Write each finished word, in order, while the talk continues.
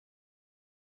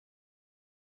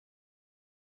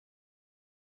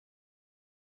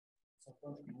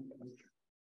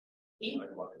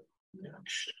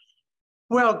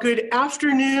Well, good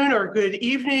afternoon or good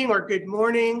evening or good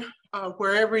morning,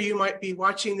 wherever you might be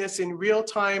watching this in real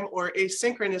time or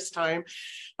asynchronous time.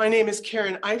 My name is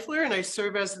Karen Eifler, and I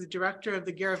serve as the director of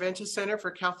the Garaventa Center for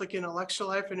Catholic Intellectual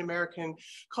Life and American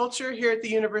Culture here at the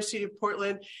University of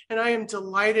Portland, and I am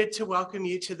delighted to welcome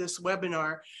you to this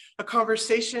webinar, a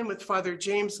conversation with Father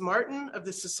James Martin of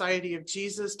the Society of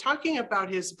Jesus, talking about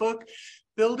his book,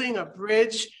 Building a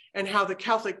Bridge, and how the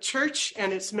Catholic Church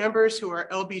and its members who are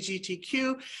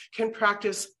LGBTQ can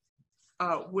practice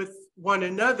with one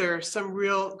another some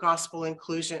real gospel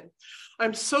inclusion.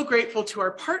 I'm so grateful to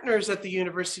our partners at the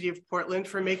University of Portland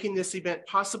for making this event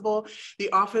possible: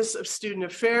 the Office of Student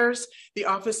Affairs, the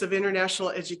Office of International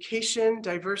Education,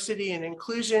 Diversity and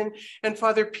Inclusion, and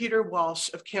Father Peter Walsh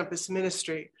of Campus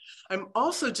Ministry. I'm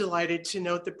also delighted to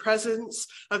note the presence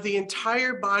of the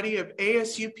entire body of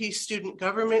ASUP student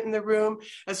government in the room,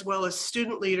 as well as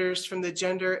student leaders from the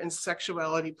Gender and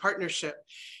Sexuality Partnership.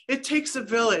 It takes a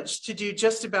village to do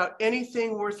just about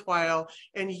anything worthwhile,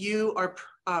 and you are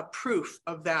proof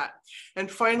of that. And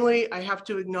finally, I have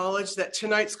to acknowledge that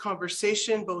tonight's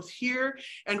conversation, both here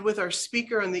and with our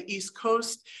speaker on the East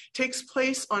Coast, takes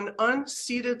place on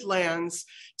unceded lands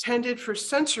tended for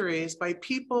centuries by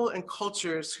people and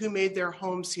cultures who made their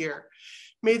homes here.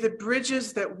 May the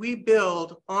bridges that we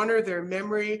build honor their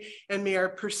memory, and may our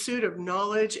pursuit of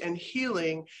knowledge and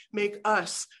healing make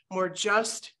us more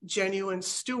just, genuine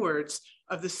stewards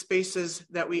of the spaces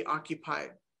that we occupy.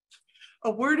 A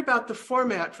word about the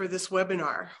format for this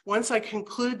webinar. Once I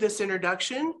conclude this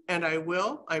introduction, and I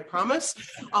will, I promise,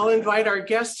 I'll invite our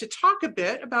guest to talk a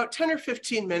bit, about 10 or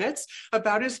 15 minutes,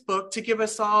 about his book to give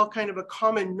us all kind of a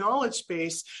common knowledge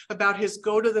base about his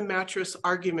go-to-the-mattress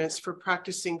arguments for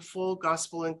practicing full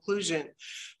gospel inclusion.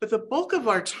 But the bulk of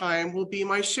our time will be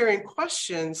my sharing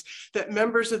questions that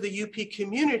members of the UP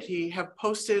community have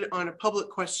posted on a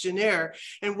public questionnaire,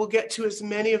 and we'll get to as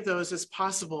many of those as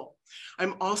possible.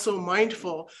 I'm also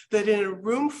mindful that in a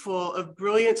room full of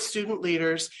brilliant student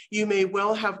leaders, you may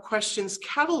well have questions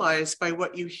catalyzed by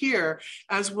what you hear,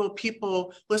 as will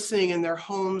people listening in their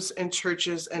homes and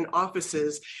churches and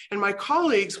offices. And my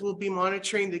colleagues will be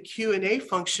monitoring the Q&A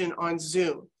function on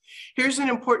Zoom. Here's an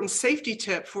important safety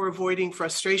tip for avoiding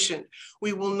frustration.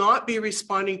 We will not be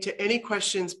responding to any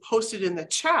questions posted in the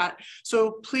chat,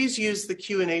 so please use the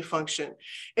Q&A function.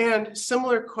 And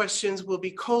similar questions will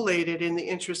be collated in the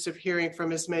interest of hearing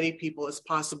from as many people as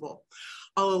possible.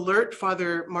 I'll alert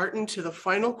Father Martin to the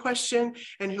final question,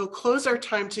 and he'll close our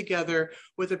time together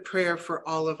with a prayer for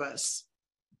all of us.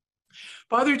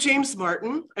 Father James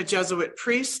Martin, a Jesuit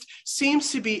priest, seems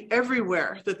to be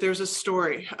everywhere that there's a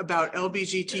story about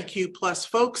LGBTQ plus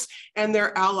folks and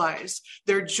their allies,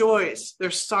 their joys,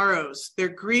 their sorrows, their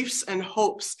griefs and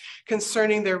hopes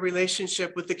concerning their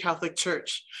relationship with the Catholic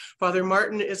Church. Father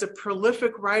Martin is a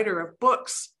prolific writer of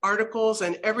books, articles,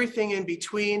 and everything in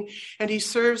between, and he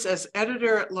serves as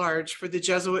editor-at-large for the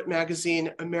Jesuit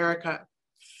magazine America.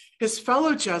 His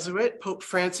fellow Jesuit, Pope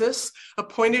Francis,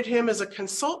 appointed him as a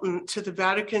consultant to the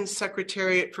Vatican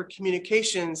Secretariat for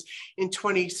Communications in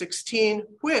 2016,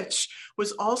 which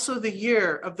was also the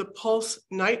year of the Pulse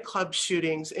nightclub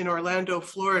shootings in Orlando,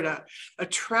 Florida, a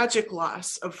tragic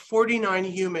loss of 49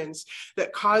 humans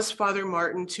that caused Father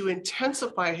Martin to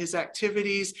intensify his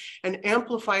activities and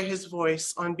amplify his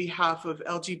voice on behalf of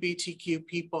LGBTQ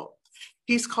people.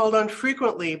 He's called on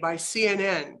frequently by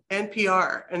CNN,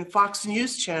 NPR, and Fox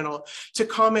News Channel to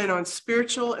comment on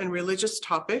spiritual and religious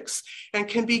topics, and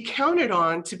can be counted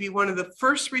on to be one of the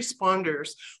first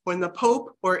responders when the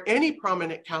Pope or any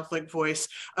prominent Catholic voice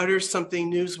utters something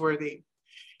newsworthy.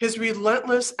 His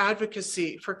relentless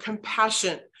advocacy for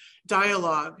compassion,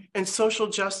 dialogue, and social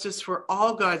justice for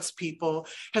all God's people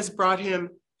has brought him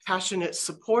passionate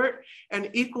support and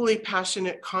equally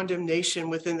passionate condemnation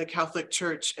within the Catholic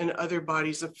Church and other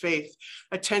bodies of faith,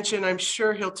 a tension I'm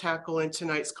sure he'll tackle in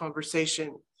tonight's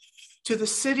conversation. To the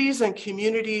cities and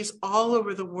communities all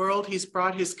over the world, he's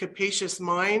brought his capacious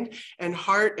mind and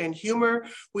heart and humor.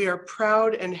 We are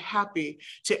proud and happy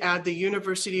to add the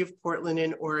University of Portland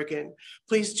in Oregon.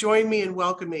 Please join me in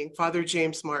welcoming Father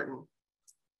James Martin.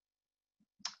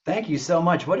 Thank you so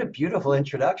much. What a beautiful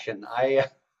introduction. I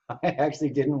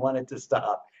actually didn't want it to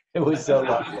stop. It was so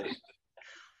lovely.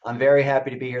 I'm very happy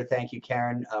to be here. Thank you,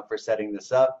 Karen, for setting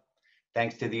this up.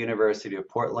 Thanks to the University of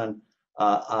Portland.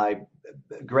 I'm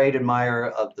a great admirer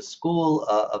of the school,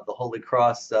 of the Holy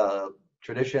Cross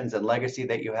traditions and legacy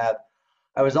that you have.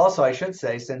 I was also, I should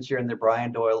say, since you're in the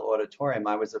Brian Doyle Auditorium,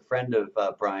 I was a friend of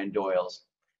Brian Doyle's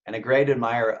and a great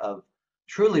admirer of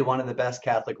truly one of the best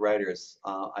Catholic writers,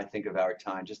 I think, of our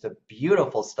time. Just a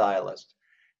beautiful stylist.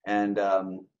 And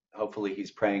hopefully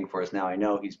he's praying for us now. I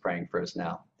know he's praying for us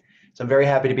now. So I'm very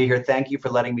happy to be here. Thank you for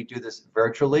letting me do this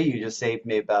virtually. You just saved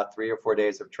me about 3 or 4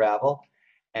 days of travel.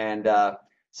 And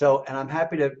I'm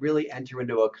happy to really enter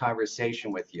into a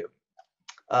conversation with you.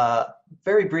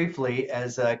 Very briefly,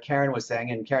 as Karen was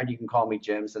saying, and Karen, you can call me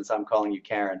Jim since I'm calling you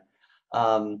Karen.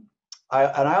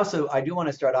 I do want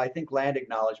to start, I think land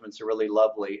acknowledgements are really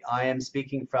lovely. I am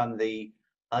speaking from the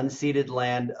unceded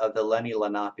land of the Lenni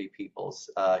Lenape peoples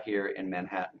here in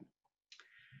Manhattan.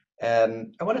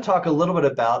 I want to talk a little bit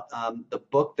about the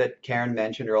book that Karen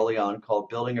mentioned early on called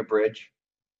Building a Bridge,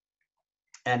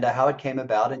 and how it came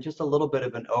about, and just a little bit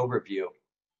of an overview.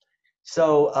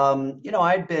 So,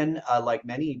 I'd been, like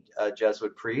many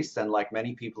Jesuit priests and like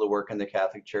many people who work in the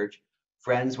Catholic Church,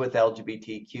 friends with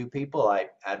LGBTQ people. I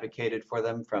advocated for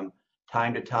them from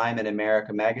time to time in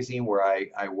America Magazine, where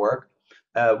I work.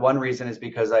 One reason is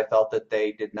because I felt that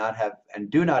they did not have and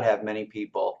do not have many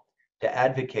people to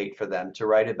advocate for them, to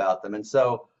write about them. And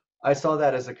so I saw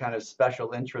that as a kind of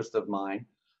special interest of mine.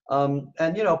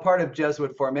 Part of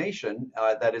Jesuit formation,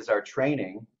 that is our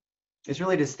training, is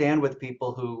really to stand with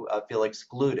people who feel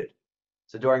excluded.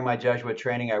 So during my Jesuit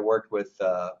training, I worked with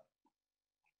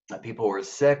people who are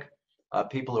sick,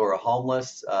 people who are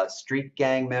homeless, street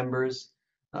gang members,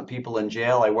 people in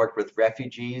jail. I worked with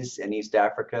refugees in East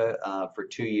Africa for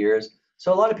 2 years.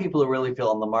 So a lot of people who really feel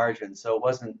on the margins. So it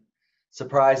wasn't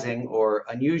surprising or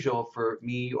unusual for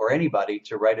me or anybody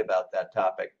to write about that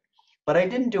topic. But I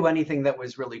didn't do anything that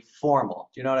was really formal.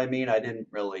 Do you know what I mean? I didn't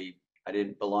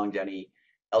belong to any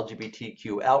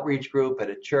LGBTQ outreach group at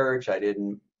a church.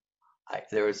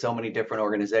 There were so many different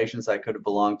organizations I could have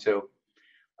belonged to.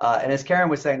 And as Karen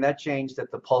was saying, that changed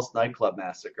at the Pulse nightclub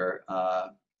massacre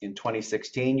in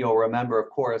 2016. You'll remember, of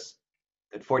course,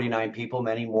 that 49 people,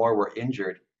 many more, were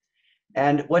injured.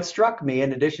 And what struck me,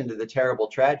 in addition to the terrible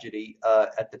tragedy,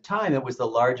 at the time, it was the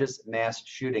largest mass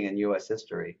shooting in US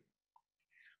history,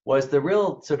 was the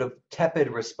real sort of tepid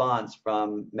response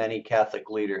from many Catholic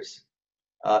leaders.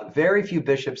 Very few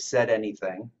bishops said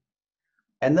anything.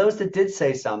 And those that did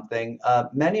say something,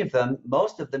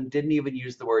 most of them didn't even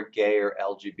use the word gay or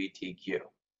LGBTQ.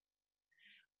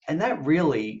 And that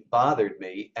really bothered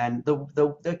me. And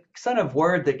the kind of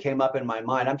word that came up in my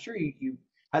mind, I'm sure you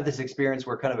had this experience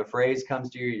where kind of a phrase comes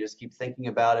to you, you just keep thinking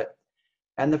about it.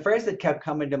 And the phrase that kept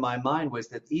coming to my mind was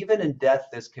that even in death,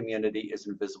 this community is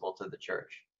invisible to the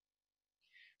church.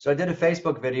 So I did a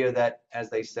Facebook video that, as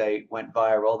they say, went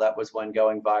viral. That was when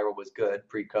going viral was good,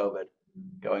 pre-COVID.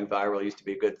 Going viral used to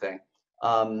be a good thing.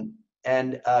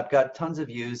 And got tons of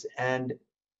views and,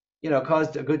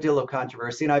 caused a good deal of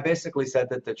controversy. And I basically said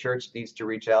that the church needs to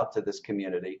reach out to this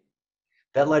community.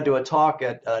 That led to a talk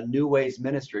at New Ways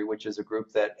Ministry, which is a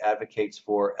group that advocates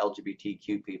for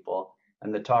LGBTQ people.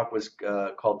 And the talk was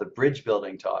called the Bridge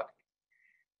Building Talk.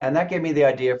 And that gave me the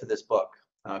idea for this book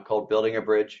called Building a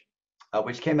Bridge,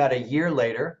 which came out a year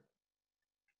later,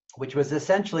 which was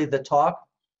essentially the talk.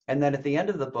 And then at the end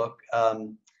of the book,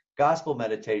 gospel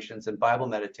meditations and Bible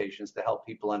meditations to help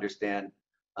people understand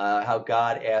how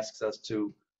God asks us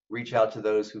to reach out to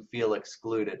those who feel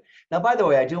excluded. Now, by the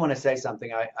way, I do want to say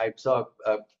something. I saw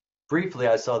briefly,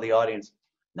 I saw the audience.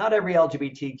 Not every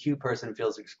LGBTQ person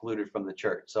feels excluded from the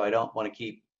church. So I don't want to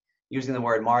keep using the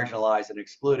word marginalized and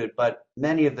excluded, but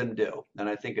many of them do. And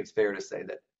I think it's fair to say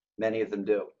that many of them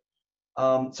do.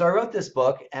 So I wrote this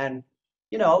book, and,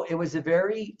 it was a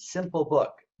very simple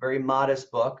book, very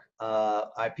modest book.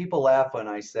 People laugh when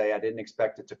I say I didn't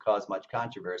expect it to cause much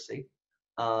controversy.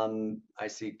 I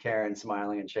see Karen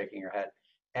smiling and shaking her head,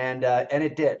 and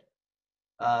it did.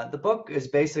 The book is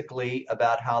basically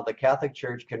about how the Catholic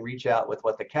Church can reach out with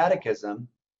what the Catechism,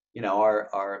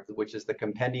 which is the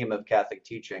compendium of Catholic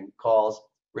teaching, calls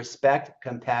respect,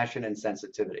 compassion, and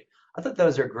sensitivity. I thought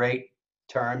those are great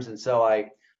terms, and so I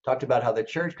talked about how the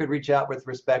church could reach out with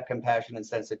respect, compassion, and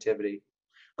sensitivity,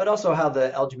 but also how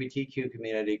the LGBTQ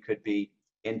community could be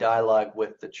in dialogue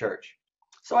with the church.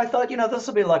 So I thought, this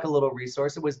will be like a little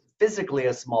resource. It was physically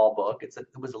a small book. It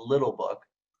was a little book.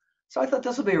 So I thought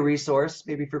this will be a resource,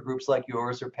 maybe for groups like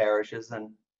yours or parishes. And,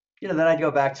 then I'd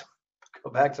go back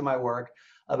to my work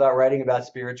about writing about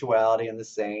spirituality and the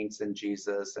saints and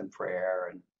Jesus and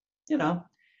prayer and,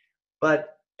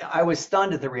 but I was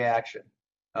stunned at the reaction.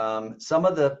 Some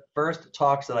of the first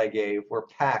talks that I gave were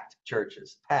packed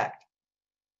churches, packed.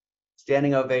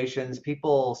 Standing ovations,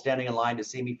 people standing in line to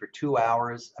see me for 2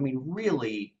 hours. I mean,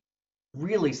 really,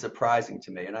 really surprising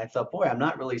to me. And I thought, boy, I'm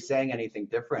not really saying anything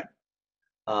different.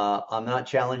 I'm not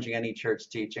challenging any church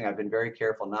teaching. I've been very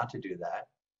careful not to do that.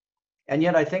 And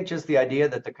yet I think just the idea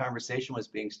that the conversation was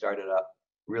being started up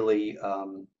really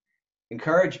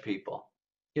encouraged people,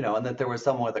 and that there was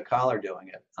someone with a collar doing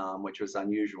it, which was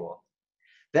unusual.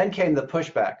 Then came the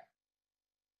pushback,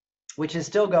 which is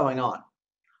still going on.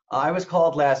 I was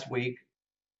called last week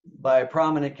by a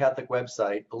prominent Catholic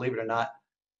website, believe it or not,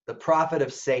 the prophet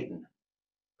of Satan.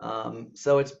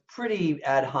 So it's pretty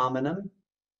ad hominem.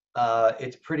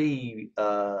 It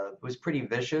was pretty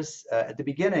vicious. At the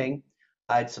beginning,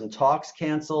 I had some talks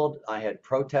canceled. I had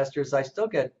protesters. I still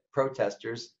get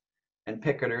protesters and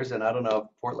picketers, and I don't know if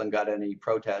Portland got any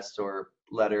protests or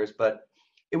letters, but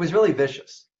it was really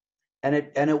vicious. And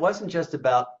it wasn't just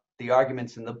about the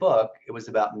arguments in the book, it was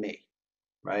about me,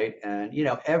 right? And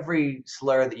every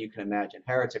slur that you can imagine: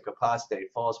 heretic, apostate,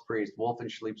 false priest, wolf in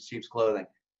sheep's clothing.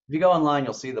 If you go online,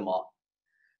 you'll see them all.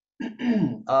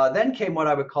 Then came what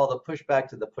I would call the pushback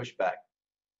to the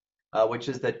pushback, which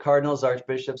is that cardinals,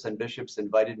 archbishops, and bishops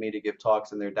invited me to give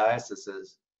talks in their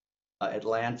dioceses,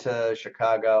 Atlanta,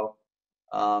 Chicago,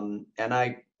 and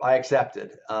I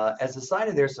accepted as a sign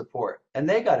of their support. And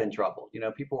they got in trouble.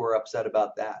 People were upset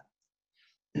about that.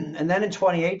 And then in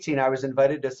 2018, I was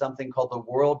invited to something called the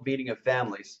World Meeting of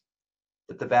Families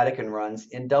that the Vatican runs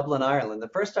in Dublin, Ireland. The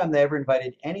first time they ever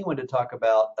invited anyone to talk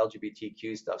about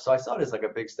LGBTQ stuff. So I saw it as like a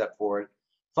big step forward.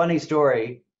 Funny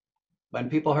story, when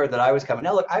people heard that I was coming.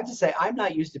 Now, look, I have to say, I'm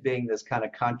not used to being this kind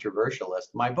of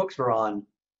controversialist. My books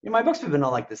have been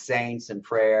on like the saints and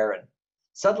prayer, and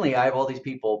suddenly I have all these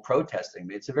people protesting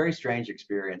me. It's a very strange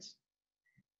experience.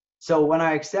 So when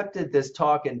I accepted this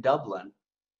talk in Dublin,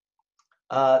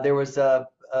 there was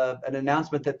an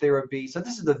announcement that there would be, so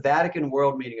this is the Vatican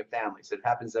World Meeting of Families. It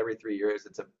happens every 3 years.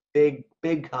 It's a big,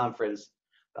 big conference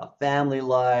about family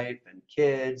life and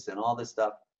kids and all this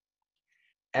stuff.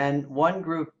 And one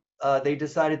group, they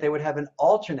decided they would have an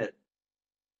alternate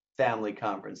family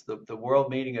conference, the World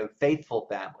Meeting of Faithful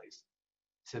Families,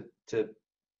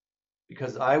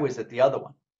 because I was at the other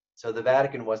one. So the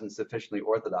Vatican wasn't sufficiently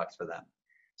orthodox for them.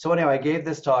 So anyway, I gave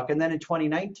this talk, and then in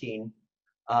 2019,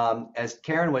 as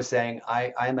Karen was saying,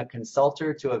 I'm a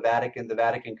consultor to the Vatican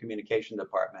Communication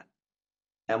Department.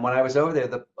 And when I was over there,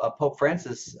 Pope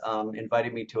Francis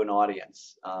invited me to an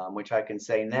audience, which I can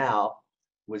say now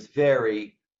was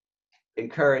very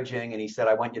encouraging. And he said,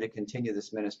 I want you to continue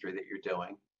this ministry that you're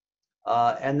doing.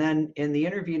 And then in the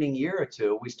intervening year or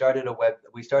two, we started a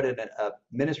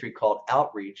ministry called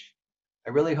Outreach.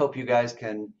 I really hope you guys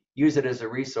can use it as a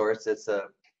resource.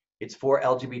 It's for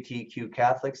LGBTQ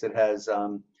Catholics. It has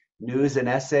news and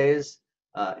essays.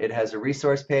 It has a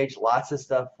resource page, lots of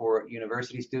stuff for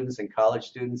university students and college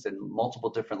students in multiple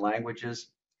different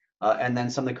languages. And then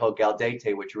something called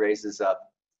Gaudete, which raises up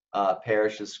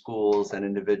parishes, schools, and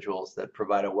individuals that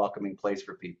provide a welcoming place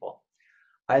for people.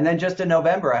 And then just in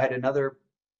November, I had another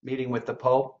meeting with the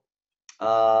Pope.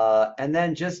 And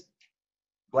then just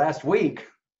last week,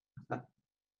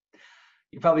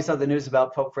 you probably saw the news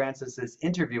about Pope Francis's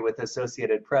interview with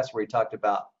Associated Press, where he talked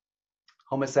about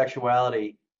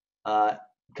homosexuality,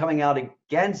 coming out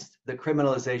against the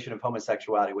criminalization of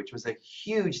homosexuality, which was a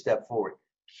huge step forward,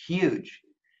 huge.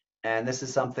 And this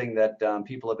is something that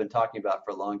people have been talking about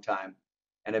for a long time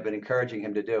and have been encouraging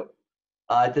him to do.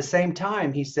 At the same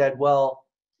time, he said, well,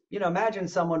 imagine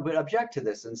someone would object to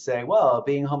this and say, well,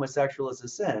 being homosexual is a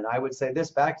sin. And I would say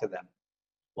this back to them.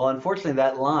 Well, unfortunately,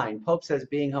 that line, Pope says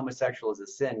being homosexual is a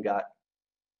sin, got,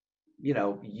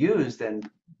 used and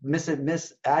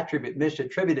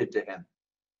misattributed to him.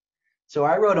 So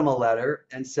I wrote him a letter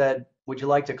and said, would you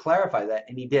like to clarify that?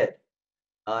 And he did,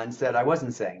 and said, I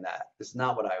wasn't saying that. This is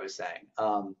not what I was saying.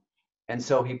 And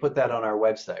so he put that on our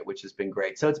website, which has been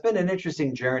great. So it's been an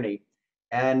interesting journey.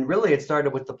 And really, it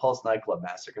started with the Pulse nightclub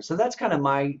massacre. So that's kind of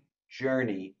my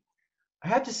journey. I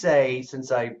have to say,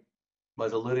 since I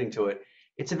was alluding to it,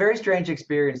 it's a very strange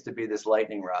experience to be this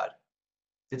lightning rod.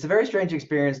 It's a very strange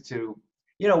experience to,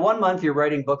 1 month you're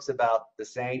writing books about the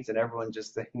saints and everyone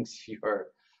just thinks you're,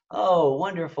 oh,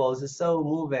 wonderful, this is so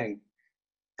moving.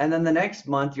 And then the next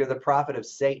month you're the prophet of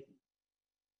Satan.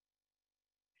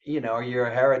 Or you're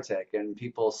a heretic and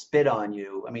people spit on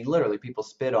you. I mean, literally, people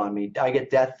spit on me. I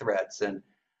get death threats and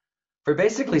for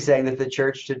basically saying that the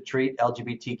church should treat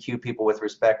LGBTQ people with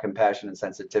respect, compassion, and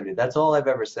sensitivity. That's all I've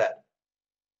ever said.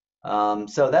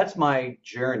 So that's my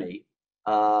journey.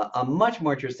 I'm much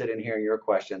more interested in hearing your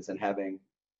questions and having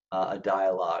a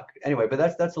dialogue. Anyway, but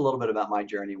that's a little bit about my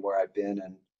journey, where I've been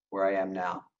and where I am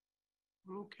now.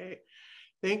 Okay,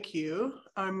 thank you.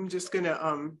 I'm just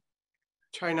gonna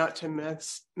try not to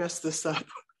mess this up.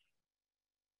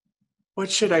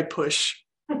 What should I push?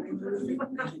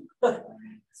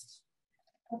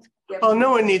 Well,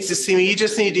 no one needs to see me. You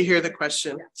just need to hear the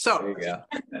question. There So, you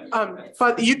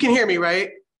go. you can hear me,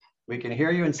 right? We can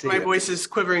hear you and see My you. voice is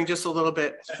quivering just a little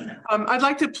bit. I'd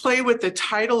like to play with the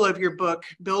title of your book,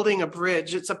 Building a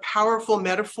Bridge. It's a powerful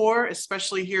metaphor,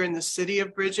 especially here in the city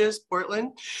of Bridges,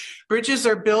 Portland. Bridges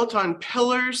are built on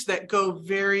pillars that go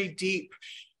very deep,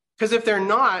 because if they're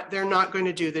not going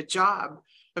to do the job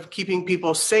of keeping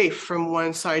people safe from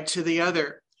one side to the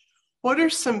other. What are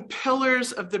some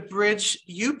pillars of the bridge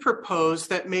you propose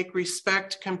that make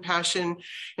respect, compassion,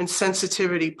 and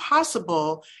sensitivity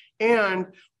possible? And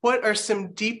what are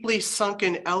some deeply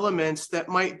sunken elements that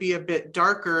might be a bit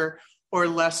darker or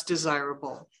less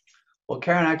desirable? Well,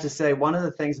 Karen, I have to say, one of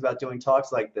the things about doing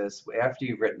talks like this, after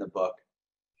you've written the book,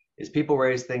 is people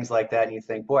raise things like that and you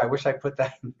think, boy, I wish I put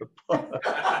that in the book.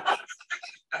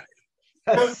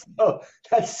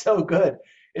 That's so good.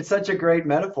 It's such a great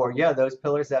metaphor. Yeah, those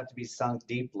pillars have to be sunk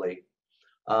deeply.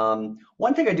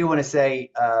 One thing I do want to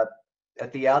say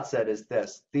at the outset is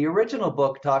this. The original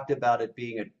book talked about it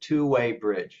being a two-way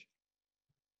bridge,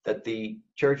 that the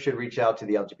church should reach out to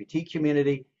the LGBT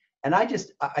community. And I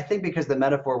think because the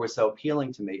metaphor was so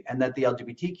appealing to me, and that the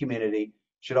LGBT community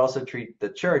should also treat the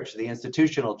church, the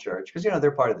institutional church, because, you know,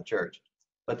 they're part of the church,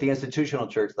 but the institutional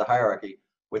church, the hierarchy,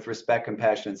 with respect,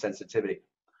 compassion, and sensitivity.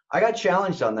 I got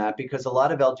challenged on that because a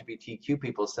lot of LGBTQ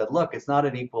people said, look, it's not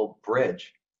an equal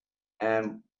bridge.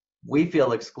 And we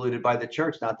feel excluded by the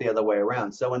church, not the other way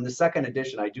around. So in the second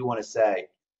edition, I do want to say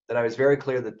that I was very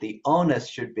clear that the onus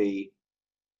should be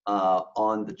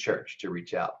on the church to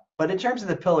reach out. But in terms of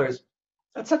the pillars,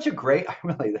 that's such a great, I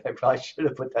probably should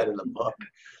have put that in the book.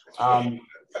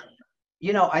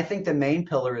 You know, I think the main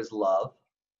pillar is love,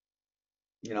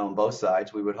 you know, on both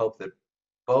sides. We would hope that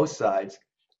both sides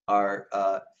are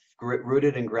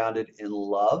rooted and grounded in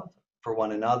love for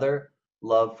one another,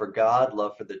 love for God,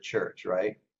 love for the church,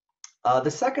 right? The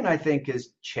second, I think,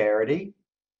 is charity.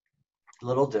 A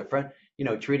little different, you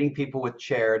know, treating people with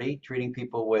charity, treating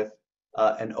people with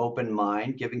an open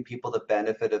mind, giving people the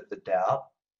benefit of the doubt.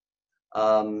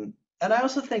 And I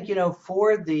also think, you know,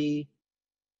 for the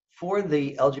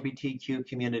LGBTQ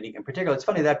community in particular, it's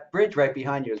funny, that bridge right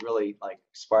behind you is really like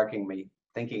sparking me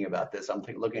thinking about this. I'm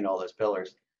looking at all those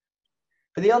pillars.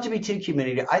 For the LGBT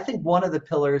community, I think one of the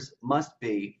pillars must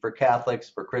be for Catholics,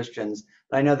 for Christians,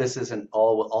 and I know this isn't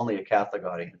only a Catholic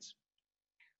audience,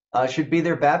 should be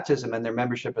their baptism and their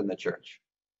membership in the church.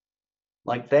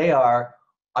 Like they are,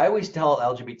 I always tell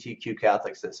LGBTQ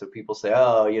Catholics this, so people say,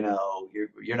 oh, you know,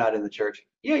 you're not in the church.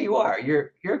 Yeah, you are.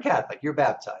 You're a Catholic. You're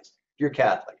baptized. You're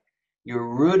Catholic. You're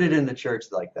rooted in the church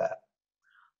like that.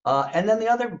 And then the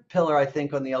other pillar, I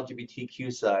think, on the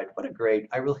LGBTQ side,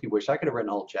 I really wish I could have written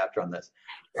a whole chapter on this,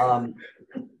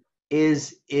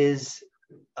 is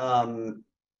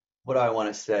what do I want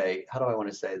to say? How do I want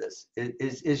to say this?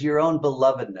 Is your own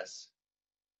belovedness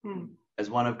as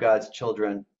one of God's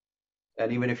children,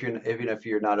 and even if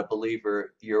you're not a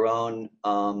believer, your own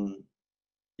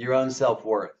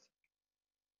self-worth,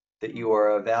 that you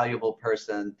are a valuable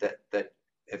person, that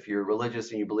if you're religious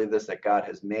and you believe this, that God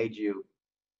has made you.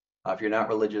 If you're not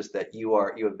religious, that you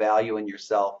have value in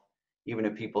yourself, even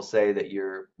if people say that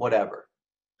you're whatever.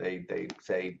 They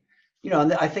say, you know,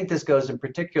 and I think this goes in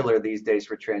particular these days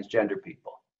for transgender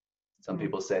people. Some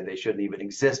people say they shouldn't even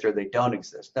exist or they don't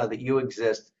exist. No, that you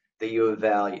exist, that you have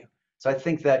value. So I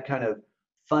think that kind of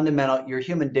fundamental, your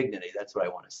human dignity, that's what I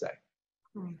want to say,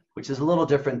 which is a little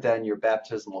different than your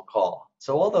baptismal call.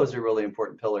 So all those are really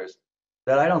important pillars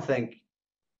that I don't think,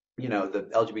 you know, the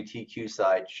LGBTQ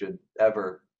side should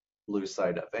ever lose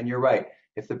sight of. And you're right,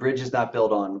 if the bridge is not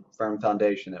built on firm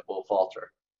foundation, it will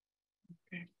falter.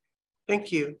 Okay.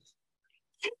 Thank you.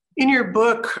 In your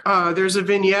book, there's a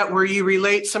vignette where you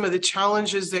relate some of the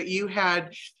challenges that you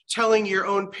had telling your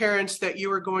own parents that you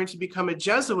were going to become a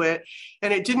Jesuit,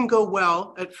 and it didn't go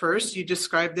well at first. You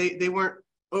described they weren't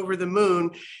over the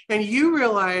moon, and you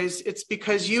realize it's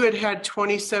because you had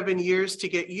 27 years to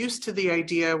get used to the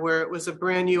idea, where it was a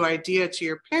brand new idea to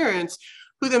your parents,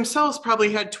 who themselves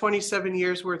probably had 27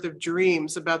 years worth of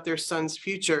dreams about their son's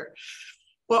future.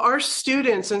 Well, our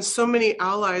students and so many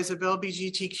allies of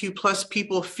LGBTQ plus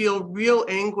people feel real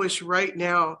anguish right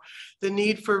now. The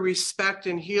need for respect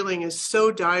and healing is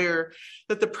so dire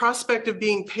that the prospect of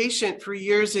being patient for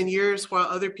years and years while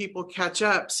other people catch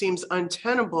up seems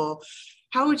untenable.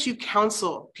 How would you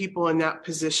counsel people in that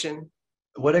position?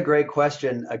 What a great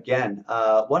question. Again,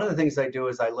 one of the things I do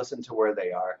is I listen to where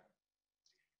they are.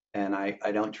 And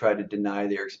I don't try to deny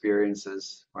their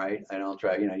experiences, right? I don't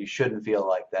try, you know, you shouldn't feel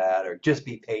like that, or just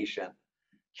be patient,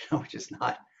 you know, which is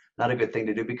not a good thing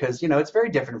to do, because, you know, it's very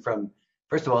different from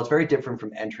First of all, it's very different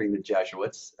from entering the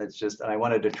Jesuits. It's just, and I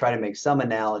wanted to try to make some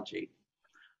analogy.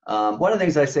 One of the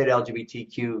things I say to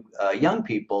LGBTQ young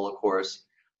people, of course,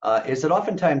 is that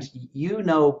oftentimes you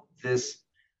know this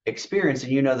experience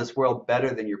and you know this world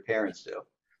better than your parents do.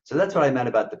 So that's what I meant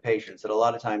about the patients, that a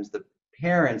lot of times the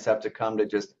parents have to come to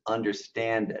just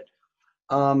understand it.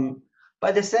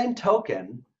 By the same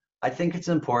token, I think it's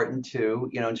important to,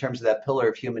 in terms of that pillar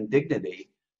of human dignity,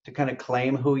 to kind of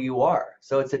claim who you are.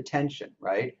 So it's a tension,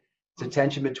 right? It's a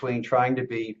tension between trying to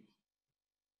be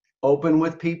open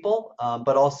with people,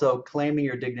 but also claiming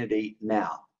your dignity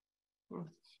now.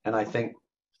 And I think,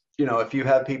 if you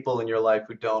have people in your life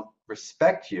who don't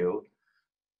respect you,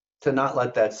 to not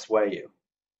let that sway you.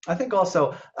 I think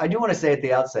also, I do want to say at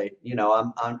the outset,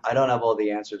 I don't have all the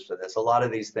answers for this. A lot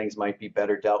of these things might be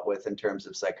better dealt with in terms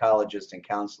of psychologists and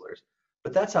counselors,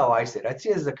 but that's how I see it. I see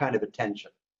it as a kind of a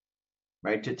tension,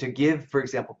 right? To give, for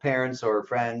example, parents or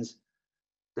friends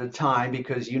the time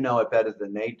because you know it better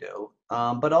than they do,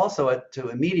 but also to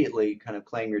immediately kind of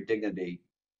claim your dignity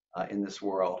in this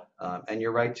world and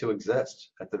your right to exist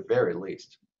at the very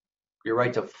least. Your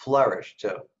right to flourish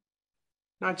too.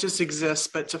 Not just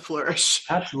exist, but to flourish.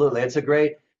 Absolutely. It's a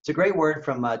great word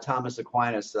from Thomas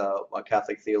Aquinas, a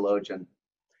Catholic theologian.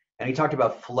 And he talked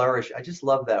about flourish. I just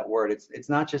love that word. It's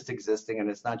not just existing and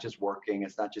it's not just working.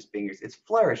 It's not just being, it's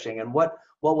flourishing. And what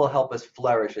will help us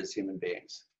flourish as human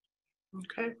beings?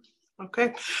 Okay.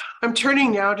 I'm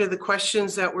turning now to the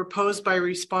questions that were posed by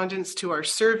respondents to our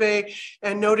survey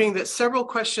and noting that several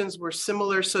questions were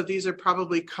similar. So these are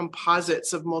probably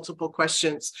composites of multiple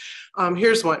questions.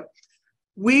 Here's one.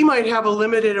 We might have a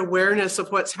limited awareness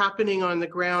of what's happening on the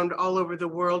ground all over the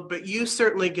world, but you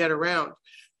certainly get around.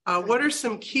 What are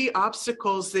some key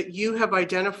obstacles that you have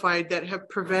identified that have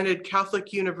prevented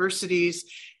Catholic universities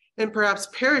and perhaps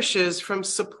parishes from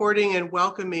supporting and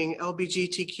welcoming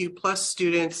LGBTQ plus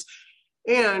students?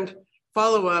 And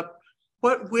follow up,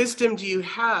 what wisdom do you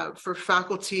have for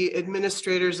faculty,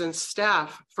 administrators, and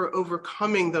staff for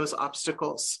overcoming those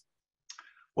obstacles?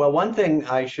 Well, one thing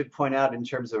I should point out in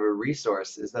terms of a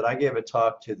resource is that I gave a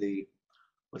talk to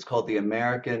what's called the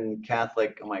American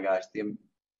Catholic, oh my gosh,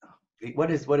 what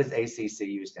does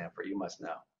ACCU stand for? You must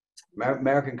know.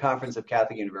 American Conference of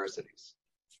Catholic Universities,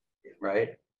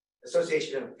 right?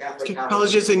 Association of Catholic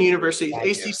Colleges and Universities,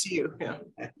 ACCU. Yeah.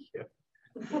 Thank you.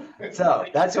 So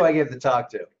that's who I gave the talk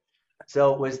to.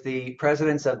 So it was the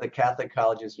presidents of the Catholic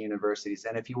colleges and universities.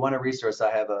 And if you want a resource,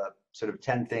 I have a sort of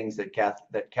 10 things that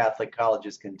Catholic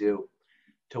colleges can do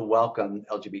to welcome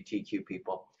LGBTQ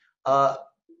people. I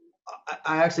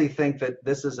actually think that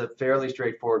this is a fairly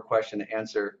straightforward question to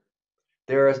answer.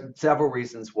 There are several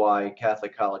reasons why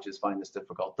Catholic colleges find this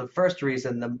difficult. The first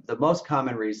reason, the most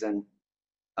common reason,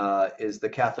 is the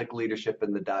Catholic leadership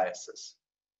in the diocese.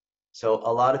 So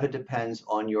a lot of it depends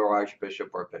on your archbishop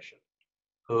or bishop,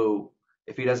 who,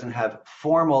 if he doesn't have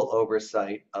formal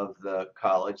oversight of the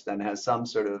college, then has some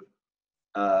sort of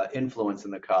influence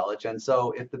in the college. And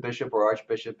so if the bishop or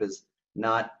archbishop is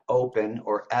not open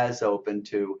or as open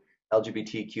to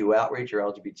LGBTQ outreach or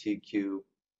LGBTQ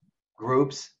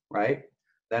groups, right,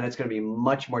 then it's going to be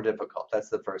much more difficult. That's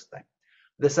the first thing.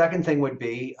 The second thing would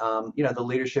be, the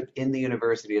leadership in the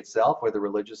university itself or the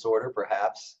religious order,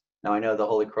 perhaps. Now, I know the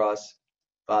Holy Cross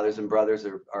fathers and brothers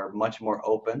are much more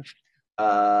open,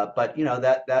 but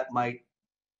that might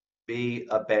be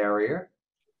a barrier.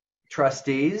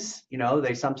 Trustees,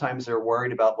 they sometimes are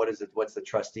worried about what's the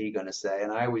trustee going to say,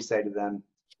 and I always say to them,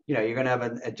 you're going to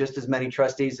have just as many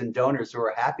trustees and donors who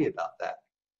are happy about that,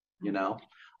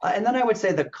 and then I would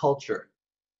say the culture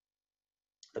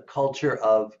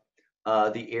of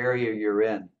the area you're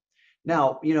in.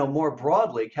 Now, more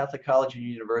broadly, Catholic colleges and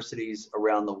universities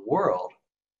around the world,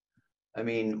 I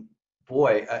mean,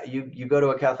 boy, you go to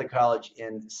a Catholic college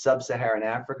in sub-Saharan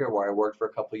Africa, where I worked for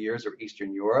a couple of years, or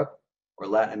Eastern Europe, or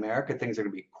Latin America, things are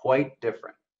going to be quite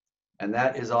different. And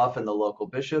that is often the local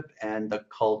bishop and the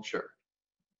culture,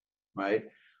 right?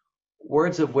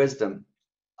 Words of wisdom.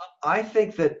 I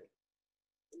think that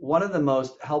one of the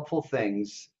most helpful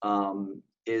things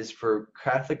is for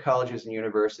Catholic colleges and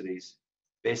universities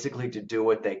basically to do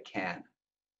what they can,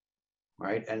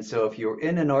 right? And so if you're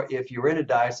in a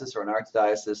diocese or an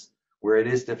archdiocese where it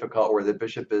is difficult, where the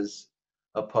bishop is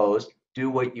opposed,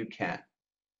 do what you can.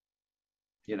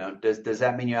 Does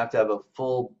that mean you have to have a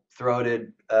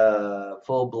full-throated,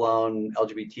 full-blown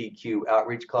LGBTQ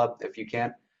outreach club if you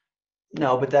can't?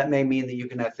 No, but that may mean that you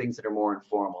can have things that are more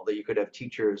informal, that you could have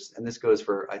teachers, and this goes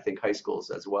for, I think, high schools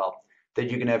as well,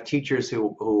 that you can have teachers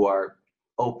who are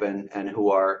open and who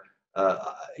are,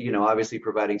 obviously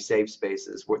providing safe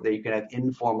spaces, that you can have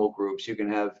informal groups, you can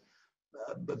have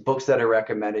books that are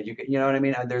recommended. You know what I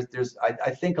mean?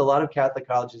 I think a lot of Catholic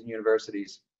colleges and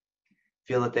universities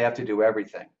feel that they have to do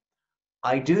everything.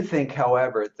 I do think,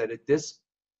 however, that at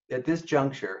this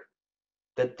juncture,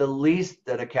 that the least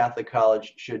that a Catholic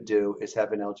college should do is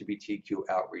have an LGBTQ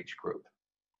outreach group.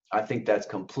 I think that's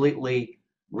completely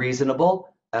reasonable,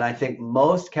 and I think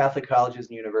most Catholic colleges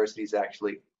and universities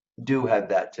actually do have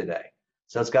that today.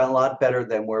 So it's gotten a lot better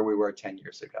than where we were 10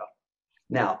 years ago.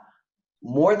 Now,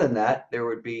 more than that, there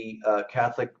would be an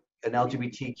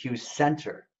LGBTQ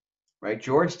center, right?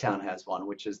 Georgetown has one,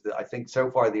 which is I think so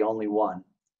far the only one.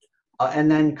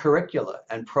 And then curricula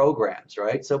and programs,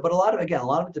 right? So, but a lot of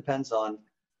it depends on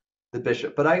the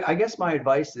bishop. But I guess my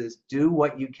advice is do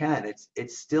what you can.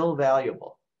 It's still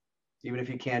valuable, even if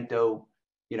you can't do,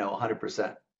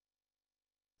 100%.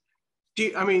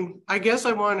 I guess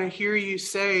I want to hear you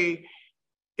say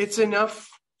it's enough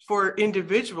for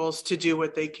individuals to do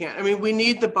what they can. I mean, we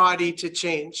need the body to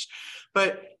change,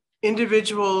 but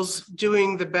individuals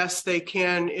doing the best they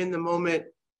can in the moment,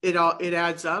 it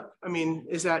adds up. I mean,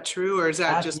 is that true, or is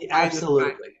that just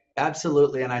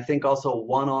absolutely? And I think also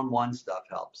one-on-one stuff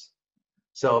helps.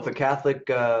 So if a Catholic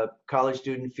college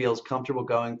student feels comfortable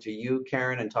going to you,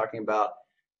 Karen, and talking about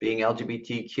being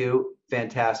LGBTQ,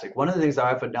 fantastic. One of the things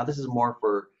I often, now this is more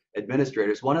for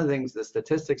administrators, one of the things, the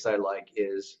statistics I like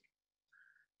is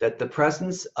that the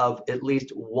presence of at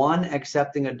least one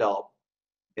accepting adult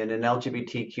in an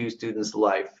LGBTQ student's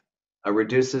life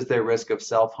reduces their risk of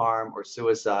self-harm or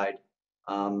suicide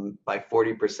by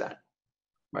 40%,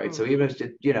 right? Mm-hmm. So even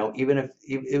if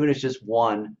it's just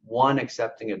one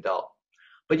accepting adult.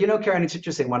 But Karen, it's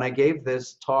interesting. When I gave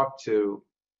this talk to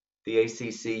the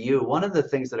ACCU, one of the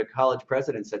things that a college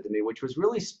president said to me, which was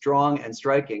really strong and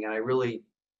striking, and I really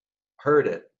heard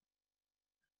it,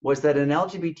 was that an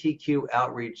LGBTQ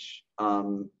outreach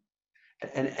and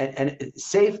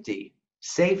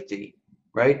safety,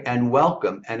 right, and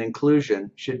welcome and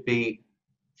inclusion should be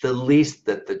the least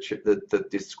that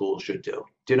the school should do.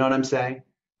 Do you know what I'm saying?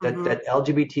 Mm-hmm. That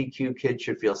LGBTQ kids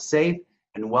should feel safe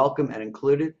and welcome and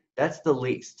included. That's the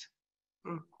least.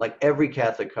 Like every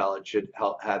Catholic college should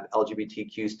have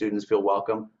LGBTQ students feel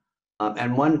welcome.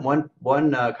 And one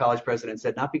college president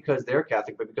said, not because they're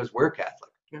Catholic, but because we're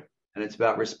Catholic. Yeah. And it's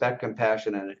about respect,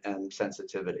 compassion, and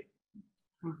sensitivity.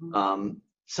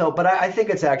 Mm-hmm. But I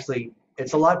think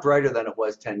it's a lot brighter than it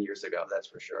was 10 years ago. That's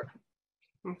for sure.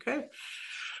 Okay.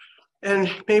 And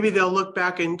maybe they'll look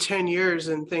back in 10 years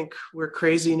and think we're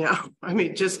crazy now. I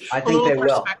mean, just I think they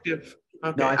perspective. Will.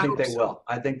 Okay, no, I think they will.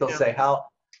 I think they'll say,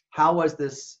 how was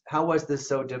this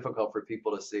so difficult for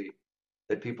people to see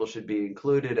that people should be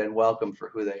included and welcome for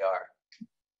who they are?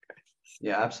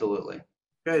 Yeah, absolutely.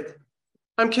 Good.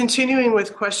 I'm continuing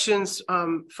with questions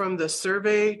from the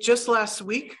survey. Just last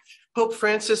week, Pope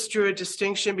Francis drew a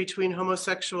distinction between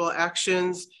homosexual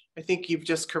actions. I think you've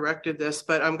just corrected this,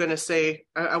 but I'm going to say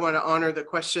I want to honor the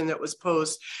question that was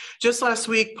posed. Just last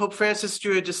week, Pope Francis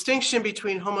drew a distinction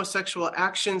between homosexual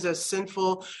actions as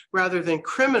sinful rather than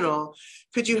criminal.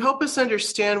 Could you help us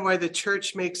understand why the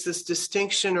church makes this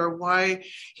distinction, or why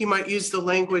he might use the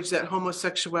language that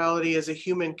homosexuality is a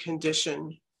human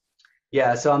condition?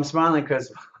 Yeah, so I'm smiling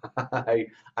because I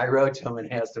wrote to him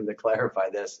and asked him to clarify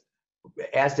this.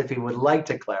 Asked if he would like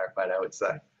to clarify it, I would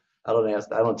say. I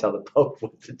don't tell the Pope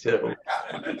what to do.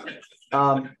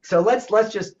 So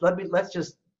let's just.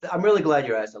 I'm really glad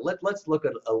you asked that. Let's look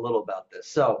at a little about this.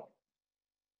 So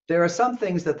there are some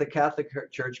things that the Catholic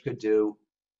Church could do,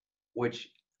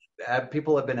 which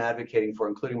people have been advocating for,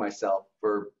 including myself,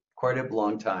 for quite a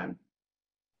long time,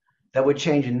 that would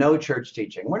change no church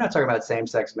teaching. We're not talking about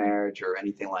same-sex marriage or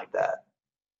anything like that.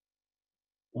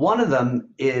 One of them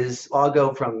is, I'll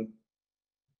go from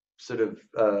sort of.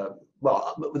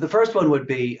 The first one would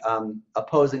be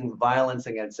opposing violence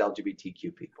against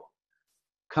LGBTQ people.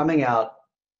 Coming out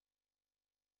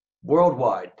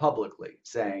worldwide, publicly,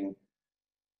 saying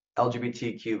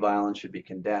LGBTQ violence should be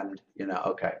condemned,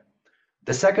 okay.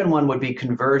 The second one would be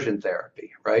conversion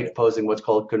therapy, right? Opposing what's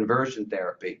called conversion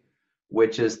therapy,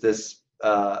 which is this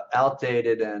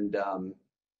outdated and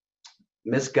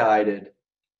misguided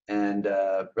and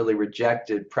really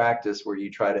rejected practice where you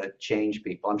try to change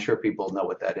people. I'm sure people know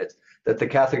what that is, that the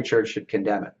Catholic Church should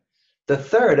condemn it. The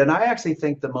third, and I actually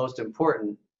think the most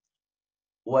important,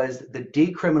 was the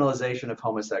decriminalization of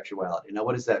homosexuality. Now,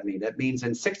 what does that mean? That means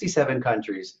in 67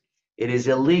 countries, it is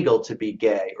illegal to be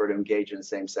gay or to engage in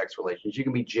same-sex relations. You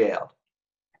can be jailed.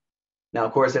 Now,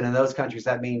 of course, and in those countries,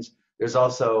 that means there's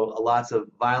also lots of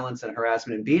violence and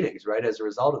harassment and beatings, right, as a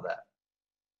result of that.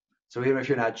 So even if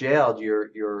you're not jailed,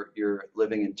 you're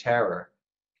living in terror.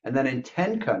 And then in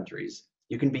 10 countries,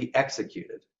 you can be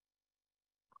executed.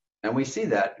 And we see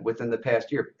that within the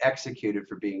past year, executed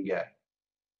for being gay.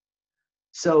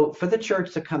 So for the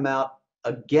church to come out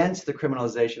against the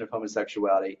criminalization of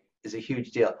homosexuality is a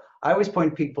huge deal. I always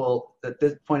point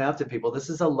out to people, this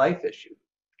is a life issue.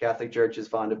 Catholic Church is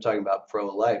fond of talking about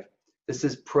pro-life. This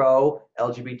is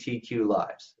pro-LGBTQ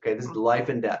lives. Okay, this is life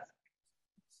and death.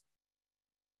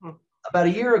 About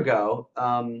a year ago,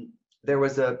 there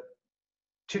was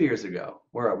 2 years ago,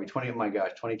 where are we?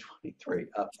 2023.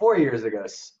 4 years ago,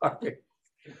 sorry.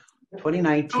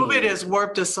 2019. COVID has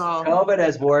warped us all. COVID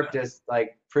has warped us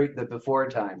like the before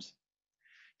times.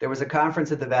 There was a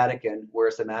conference at the Vatican where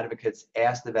some advocates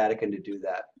asked the Vatican to do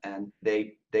that, and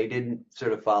they didn't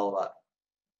sort of follow up.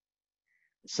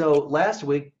 So last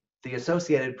week, the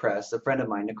Associated Press, a friend of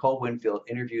mine, Nicole Winfield,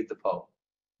 interviewed the Pope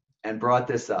and brought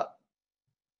this up.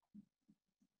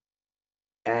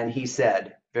 And he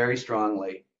said very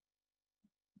strongly,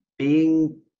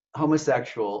 being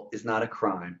homosexual is not a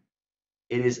crime.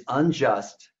 It is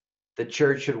unjust. The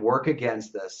church should work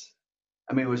against this.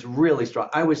 I mean, it was really strong.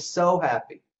 I was so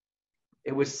happy.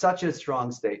 It was such a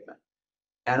strong statement.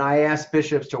 And I asked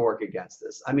bishops to work against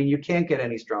this. I mean, you can't get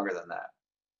any stronger than that.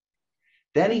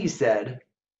 Then he said,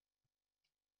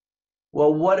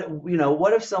 well,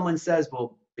 what if someone says,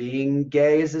 well, being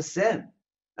gay is a sin?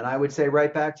 And I would say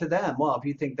right back to them, well, if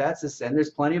you think that's a sin, there's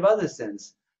plenty of other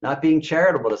sins, not being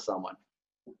charitable to someone.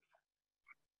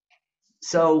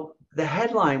 So the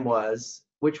headline was,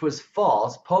 which was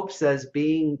false, Pope says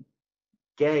being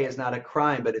gay is not a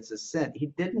crime, but it's a sin. He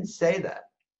didn't say that.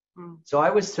 So I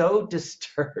was so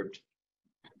disturbed.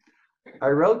 I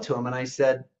wrote to him and I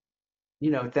said,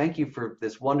 thank you for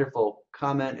this wonderful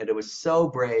comment, and it was so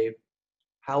brave.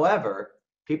 However,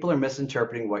 people are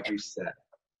misinterpreting what you said.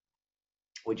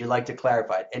 Would you like to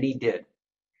clarify it? And he did.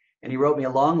 And he wrote me a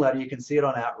long letter, you can see it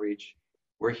on Outreach,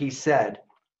 where he said,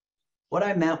 what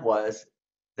I meant was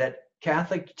that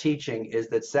Catholic teaching is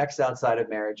that sex outside of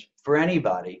marriage for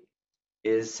anybody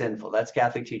is sinful. That's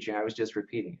Catholic teaching. I was just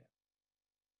repeating it.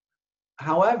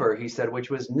 However, he said,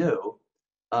 which was new,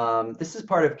 this is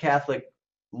part of Catholic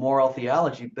moral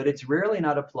theology, but it's rarely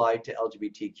not applied to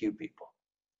LGBTQ people.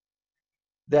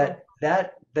 That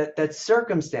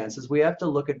circumstances, we have to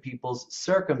look at people's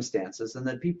circumstances, and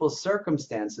that people's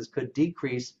circumstances could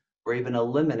decrease or even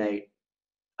eliminate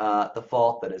the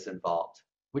fault that is involved,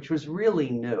 which was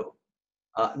really new.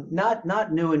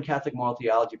 Not new in Catholic moral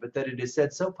theology, but that it is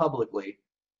said so publicly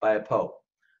by a pope.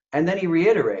 And then he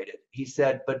reiterated, he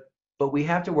said, but we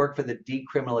have to work for the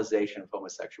decriminalization of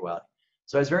homosexuality.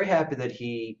 So I was very happy that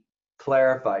he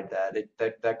clarified that.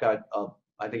 That got,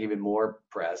 I think, even more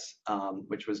press,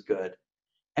 which was good.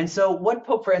 And so what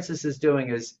Pope Francis is doing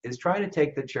is trying to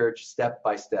take the church step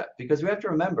by step, because we have to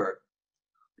remember,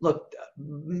 look,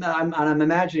 I'm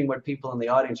imagining what people in the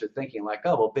audience are thinking, like,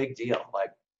 oh, well, big deal. Like,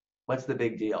 what's the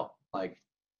big deal? Like,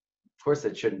 of course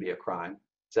it shouldn't be a crime.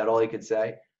 Is that all he could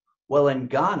say? Well, in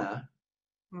Ghana,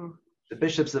 the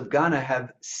bishops of Ghana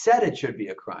have said it should be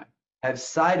a crime, have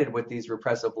sided with these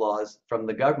repressive laws from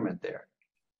the government there.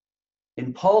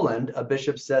 In Poland, a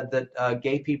bishop said that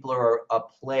gay people are a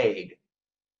plague.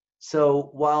 So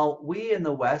while we in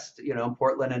the West, in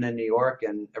Portland and in New York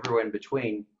and everywhere in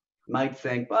between, might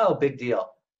think, well, big deal.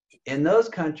 In those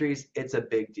countries, it's a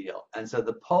big deal. And so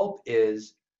the Pope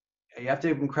is, you have to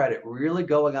give him credit, really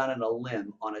going on a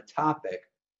limb on a topic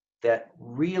that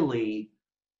really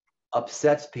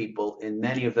upsets people in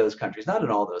many of those countries, not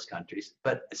in all those countries.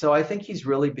 But so I think he's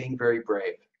really being very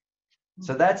brave.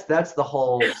 So that's the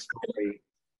whole story,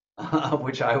 of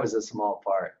which I was a small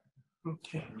part.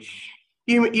 Okay.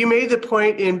 You made the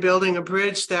point in Building a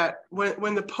Bridge that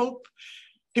when the Pope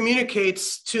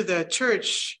communicates to the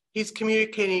church, he's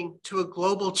communicating to a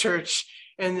global church,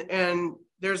 and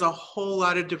there's a whole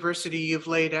lot of diversity. You've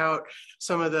laid out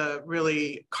some of the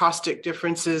really caustic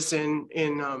differences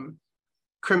in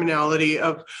criminality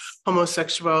of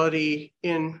homosexuality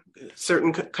in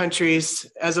certain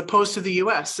countries as opposed to the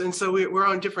US. And so we're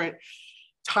on different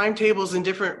timetables and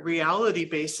different reality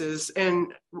bases.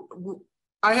 And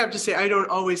I have to say, I don't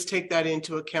always take that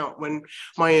into account when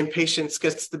my impatience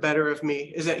gets the better of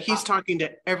me, is that he's talking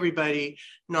to everybody,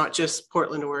 not just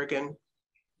Portland, Oregon.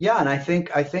 Yeah, and I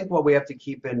think what we have to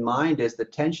keep in mind is the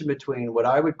tension between what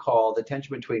I would call the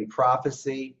tension between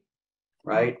prophecy,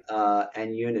 right,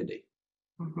 and unity.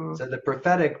 So the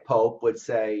prophetic Pope would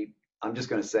say, I'm just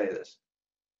going to say this,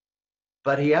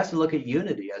 but he has to look at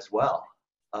unity as well.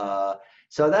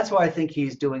 So that's why I think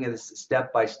he's doing it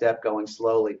step by step, going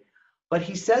slowly. But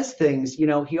he says things,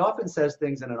 he often says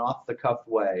things in an off-the-cuff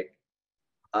way,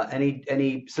 and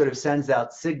he sort of sends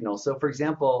out signals. So, for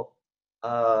example,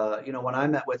 when I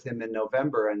met with him in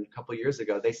November and a couple of years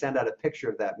ago, they send out a picture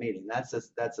of that meeting. That's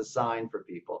a sign for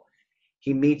people.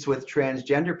 He meets with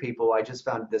transgender people. I just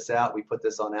found this out. We put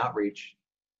this on Outreach.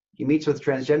 He meets with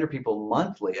transgender people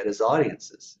monthly at his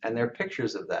audiences, and there are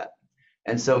pictures of that.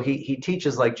 And so he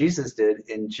teaches like Jesus did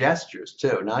in gestures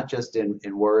too, not just in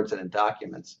words and in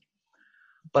documents.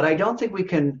 But I don't think we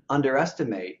can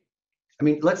underestimate. I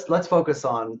mean, let's focus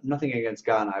on nothing against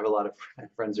Ghana. I have a lot of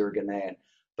friends who are Ghanaian,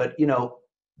 but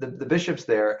the bishops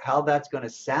there, how that's going to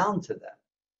sound to them.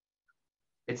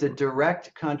 It's a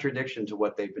direct contradiction to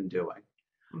what they've been doing.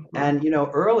 Mm-hmm. And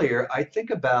earlier, I think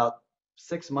about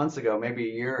 6 months ago, maybe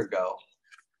a year ago,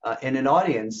 in an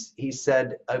audience, he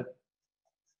said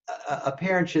a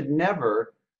parent should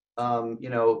never,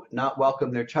 not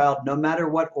welcome their child, no matter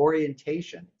what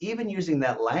orientation, even using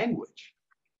that language.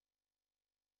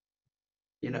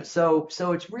 So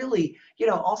it's really,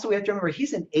 also we have to remember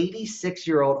he's an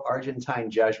 86-year-old Argentine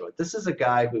Jesuit. This is a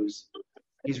guy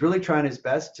he's really trying his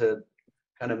best to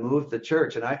kind of move the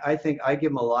church. And I think I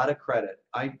give him a lot of credit.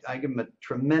 I give him a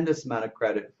tremendous amount of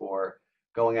credit for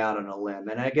going out on a limb.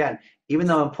 And again, even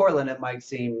though in Portland it might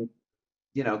seem,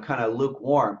 kind of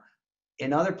lukewarm,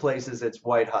 in other places it's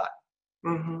white hot.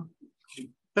 Mm-hmm.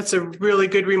 That's a really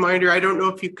good reminder. I don't know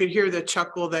if you could hear the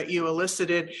chuckle that you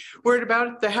elicited. We're at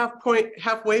about the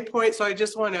halfway point. So I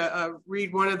just want to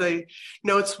read one of the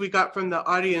notes we got from the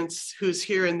audience who's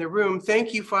here in the room.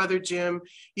 Thank you, Father Jim.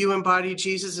 You embody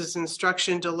Jesus's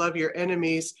instruction to love your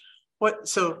enemies.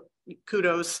 So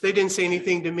kudos. They didn't say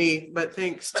anything to me, but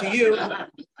thanks to you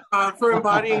for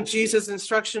embodying Jesus'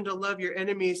 instruction to love your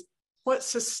enemies. What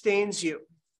sustains you?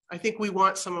 I think we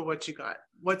want some of what you got.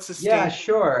 What sustains you? Yeah,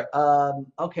 sure.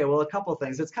 Okay, well, a couple of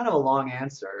things. It's kind of a long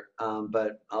answer,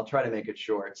 but I'll try to make it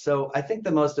short. So I think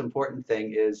the most important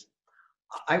thing is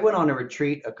I went on a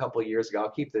retreat a couple of years ago.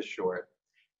 I'll keep this short.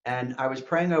 And I was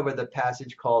praying over the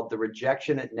passage called The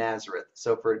Rejection at Nazareth.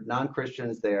 So for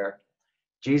non-Christians there,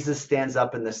 Jesus stands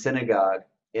up in the synagogue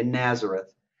in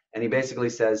Nazareth, and he basically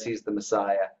says he's the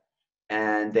Messiah.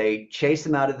 And they chase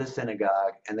him out of the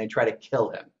synagogue, and they try to kill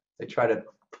him. They try to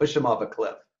push him off a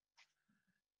cliff.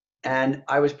 And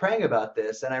I was praying about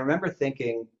this, and I remember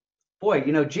thinking, boy,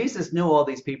 Jesus knew all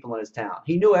these people in his town.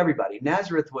 He knew everybody.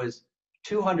 Nazareth was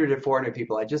 200 to 400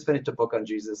 people. I just finished a book on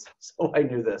Jesus, so I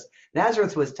knew this.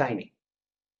 Nazareth was tiny.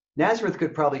 Nazareth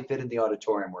could probably fit in the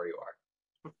auditorium where you are.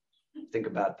 Think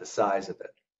about the size of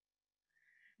it.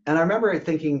 And I remember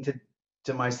thinking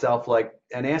to myself,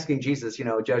 and asking Jesus,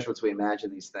 Jesuits, we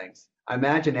imagine these things. I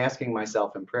imagine asking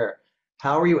myself in prayer,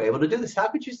 how are you able to do this? How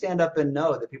could you stand up and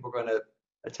know that people are going to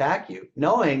attack you,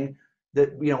 knowing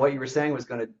that, what you were saying was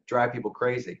going to drive people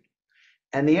crazy?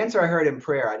 And the answer I heard in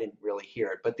prayer, I didn't really hear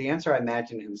it, but the answer I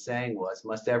imagined him saying was,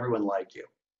 must everyone like you?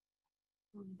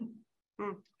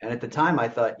 And at the time I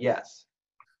thought, yes.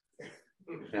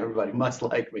 Everybody must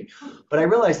like me. But I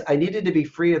realized I needed to be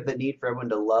free of the need for everyone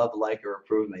to love, like, or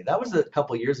approve me. That was a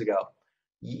couple years ago,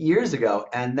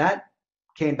 and that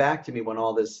came back to me when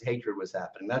all this hatred was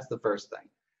happening. That's the first thing.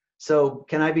 So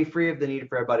can I be free of the need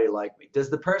for everybody to like me? Does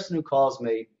the person who calls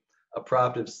me a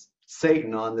prophet of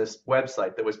Satan on this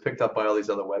website that was picked up by all these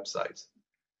other websites,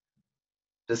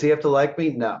 does he have to like me?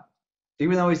 No.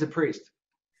 Even though he's a priest.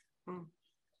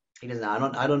 He doesn't.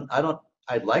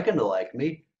 I'd like him to like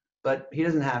me, but he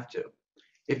doesn't have to.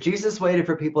 If Jesus waited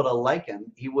for people to like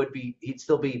him, he'd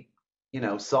still be,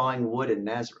 sawing wood in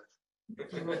Nazareth.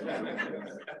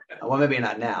 Well, maybe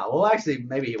not now. Well, actually,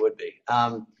 maybe he would be.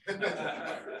 A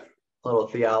little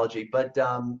theology, but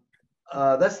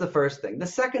that's the first thing. The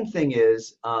second thing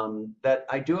is that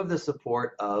I do have the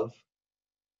support of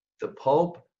the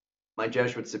Pope, my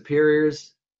Jesuit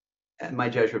superiors, and my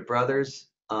Jesuit brothers,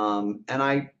 and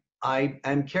I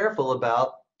am careful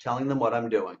about telling them what I'm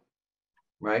doing.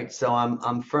 Right? So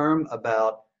I'm firm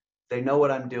about they know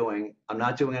what I'm doing. I'm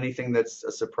not doing anything that's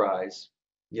a surprise.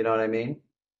 You know what I mean?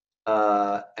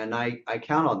 And I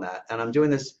count on that. And I'm doing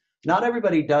this. Not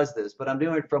everybody does this, but I'm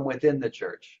doing it from within the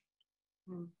church.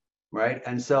 Right?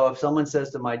 And so if someone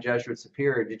says to my Jesuit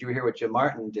superior, did you hear what Jim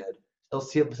Martin did? He'll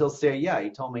say, yeah,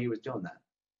 he told me he was doing that.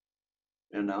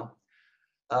 And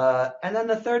then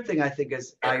the third thing I think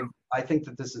is I think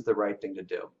that this is the right thing to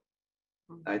do.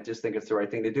 I just think it's the right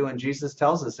thing to do. And Jesus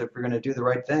tells us if we're going to do the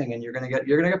right thing, and you're going to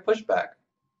get pushback.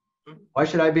 Why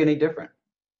should I be any different?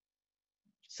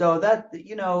 So that,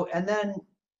 and then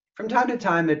from time to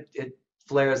time it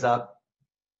flares up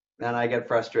and I get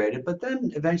frustrated, but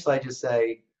then eventually I just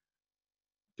say,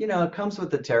 it comes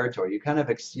with the territory. You kind of,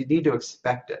 you need to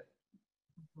expect it.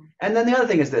 And then the other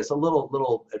thing is this, a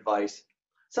little advice.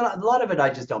 So a lot of it I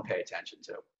just don't pay attention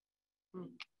to.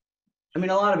 I mean,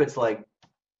 a lot of it's like,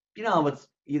 with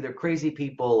either crazy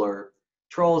people or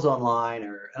trolls online,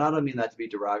 and I don't mean that to be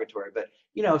derogatory, but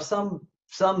if some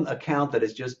account that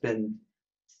has just been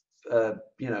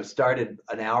started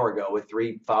an hour ago with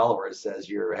 3 followers says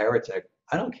you're a heretic,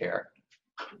 I don't care.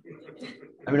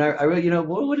 I mean, I really,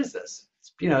 what is this?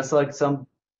 It's like some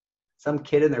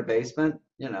kid in their basement,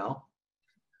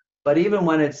 But even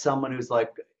when it's someone who's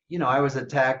like, I was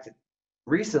attacked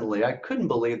recently, I couldn't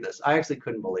believe this. I actually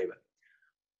couldn't believe it.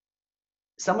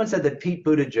 Someone said that Pete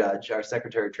Buttigieg, our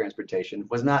Secretary of Transportation,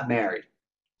 was not married.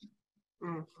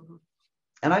 Mm-hmm.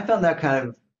 And I found that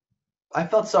I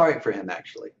felt sorry for him,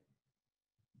 actually.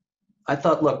 I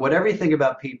thought, look, whatever you think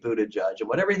about Pete Buttigieg and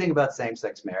whatever you think about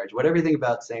same-sex marriage, whatever you think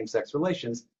about same-sex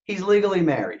relations, he's legally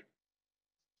married.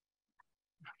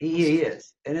 He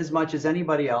is, in as much as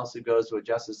anybody else who goes to a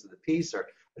justice of the peace, or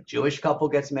a Jewish couple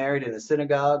gets married in a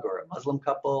synagogue, or a Muslim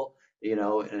couple, in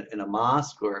a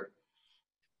mosque, or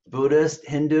Buddhist,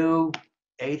 Hindu,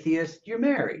 atheist, you're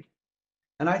married.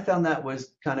 And I found that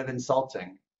was kind of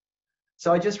insulting.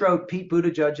 So I just wrote, Pete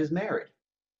Buttigieg is married.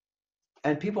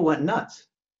 And people went nuts.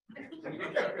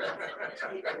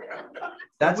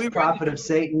 That's a prophet of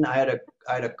Satan. I had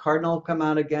a cardinal come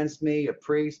out against me, a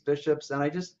priest, bishops, and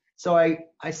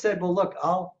I said, well, look,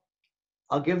 I'll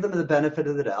give them the benefit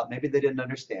of the doubt. Maybe they didn't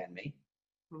understand me.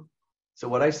 So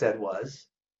what I said was,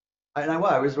 I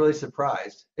was really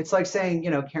surprised. It's like saying,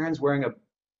 Karen's wearing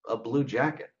a blue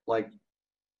jacket. Like,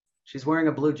 she's wearing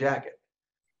a blue jacket.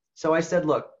 So I said,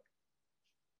 look,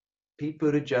 Pete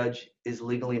Buttigieg is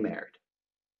legally married.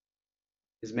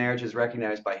 His marriage is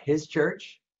recognized by his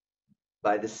church,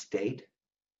 by the state,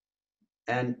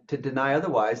 and to deny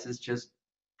otherwise is just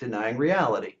denying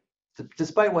reality.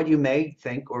 Despite what you may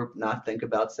think or not think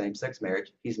about same-sex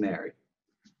marriage, he's married.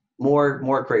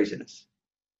 More craziness.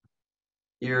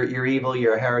 You're evil,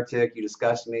 you're a heretic, you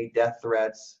disgust me, death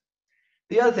threats.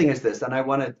 The other thing is this, and I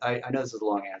know this is a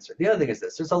long answer. The other thing is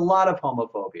this, there's a lot of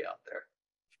homophobia out there.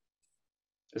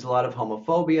 There's a lot of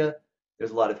homophobia,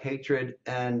 there's a lot of hatred,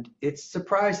 and it's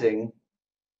surprising.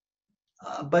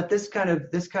 But this kind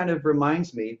of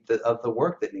reminds me of the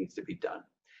work that needs to be done.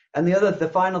 And the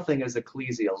final thing is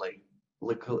ecclesially,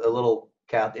 a little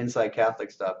inside Catholic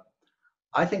stuff.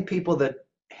 I think people that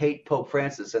hate Pope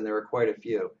Francis, and there are quite a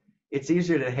few, it's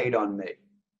easier to hate on me.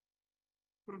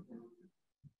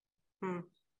 Mm-hmm.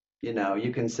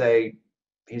 You can say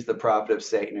he's the prophet of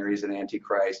Satan, or he's an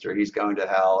antichrist, or he's going to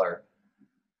hell,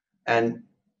 and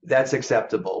that's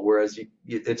acceptable. Whereas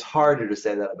it's harder to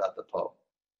say that about the Pope.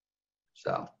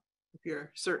 So, if you're a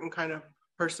certain kind of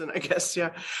person, I guess,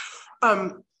 yeah.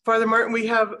 Father Martin, we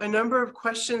have a number of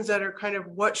questions that are kind of,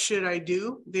 what should I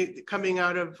do? Coming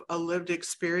out of a lived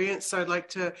experience. So I'd like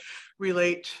to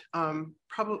relate,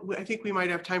 probably, I think we might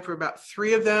have time for about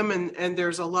 3 of them, and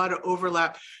there's a lot of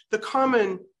overlap. The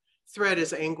common thread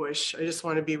is anguish. I just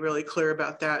want to be really clear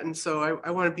about that. And so I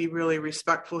want to be really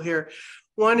respectful here.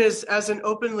 One is, as an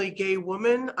openly gay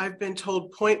woman, I've been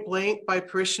told point blank by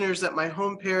parishioners at my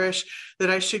home parish that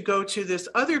I should go to this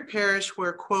other parish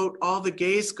where, quote, all the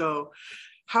gays go.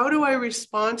 How do I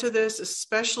respond to this,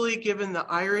 especially given the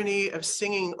irony of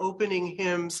singing opening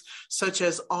hymns such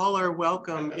as All Are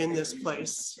Welcome in this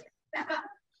place?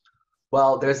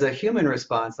 Well, there's a human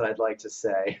response that I'd like to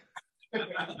say.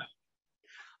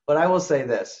 But I will say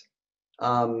this.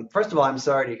 First of all, I'm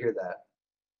sorry to hear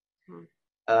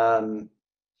that.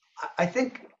 I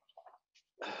think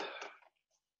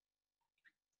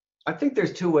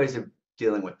there's 2 ways of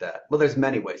dealing with that. Well, there's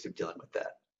many ways of dealing with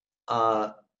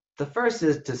that. The first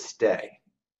is to stay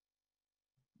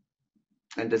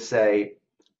and to say,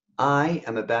 I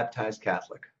am a baptized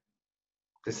Catholic.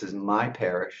 This is my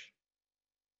parish,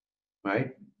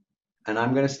 right? And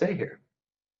I'm going to stay here.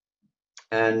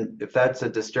 And if that's a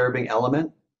disturbing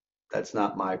element, that's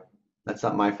not my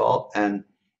fault. And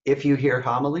if you hear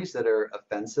homilies that are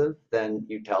offensive, then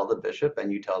you tell the bishop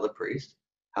and you tell the priest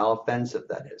how offensive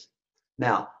that is.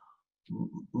 Now,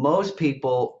 most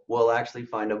people will actually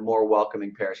find a more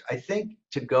welcoming parish. I think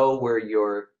to go where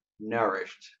you're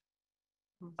nourished,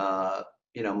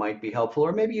 might be helpful,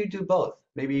 or maybe you do both.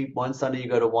 Maybe one Sunday you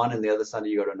go to one and the other Sunday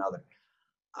you go to another.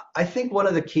 I think one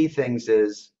of the key things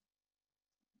is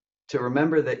to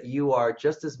remember that you are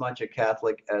just as much a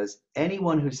Catholic as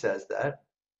anyone who says that,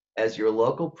 as your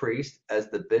local priest, as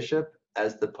the bishop,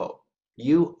 as the Pope.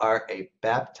 You are a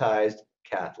baptized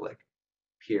Catholic,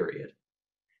 period.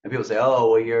 And people say,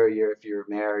 oh, well, if you're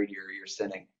married, you're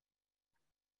sinning.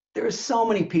 There are so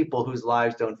many people whose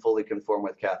lives don't fully conform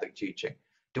with Catholic teaching.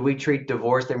 Do we treat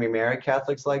divorced and remarried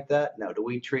Catholics like that? No. Do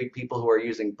we treat people who are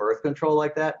using birth control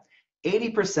like that?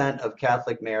 80% of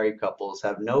Catholic married couples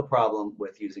have no problem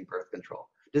with using birth control.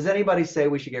 Does anybody say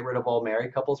we should get rid of all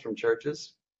married couples from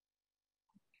churches?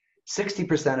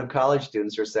 60% of college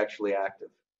students are sexually active,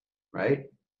 right?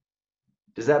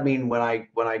 Does that mean when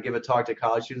I give a talk to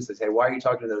college students, they say, why are you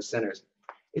talking to those sinners?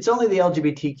 It's only the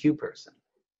LGBTQ person.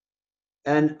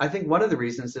 And I think one of the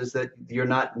reasons is that you're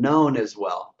not known as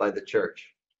well by the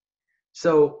church.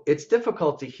 So it's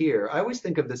difficult to hear. I always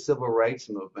think of the civil rights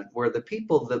movement where the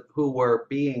people who were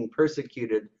being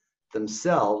persecuted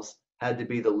themselves had to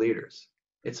be the leaders.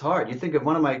 It's hard. You think of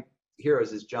one of my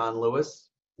heroes is John Lewis,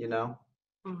 you know?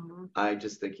 Mm-hmm. I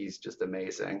just think he's just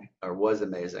amazing, or was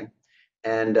amazing.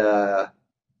 And,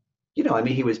 you know, I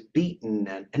mean, he was beaten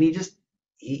and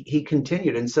he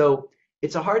continued. And so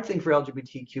it's a hard thing for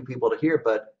LGBTQ people to hear,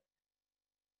 but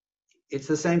it's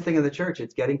the same thing in the church.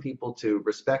 It's getting people to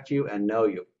respect you and know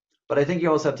you. But I think you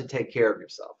also have to take care of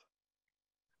yourself.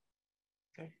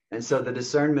 Okay. And so the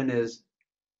discernment is,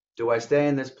 do I stay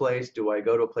in this place? Do I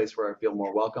go to a place where I feel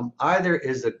more welcome? Either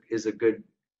is a good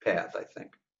path, I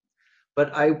think.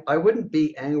 But I wouldn't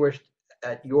be anguished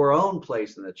at your own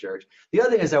place in the church. The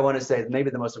other thing is I want to say,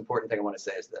 maybe the most important thing I want to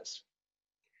say is this.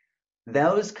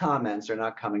 Those comments are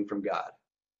not coming from God.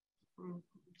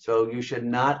 So you should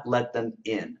not let them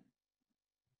in.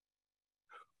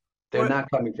 They're not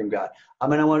coming from God. I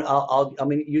mean, I'm going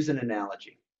to use an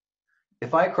analogy.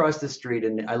 If I cross the street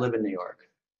and I live in New York,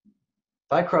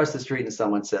 if I cross the street and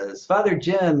someone says, Father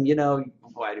Jim, you know,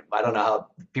 I don't know how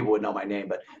people would know my name,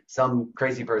 but some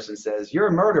crazy person says, you're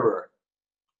a murderer.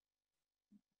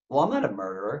 Well, I'm not a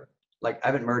murderer. Like, I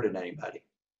haven't murdered anybody.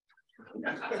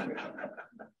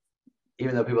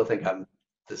 Even though people think I'm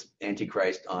this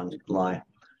antichrist online.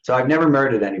 So I've never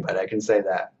murdered anybody. I can say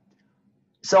that.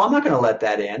 So I'm not going to let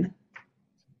that in.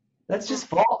 That's just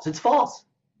false. It's false.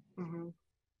 Mm-hmm.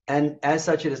 And as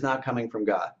such, it is not coming from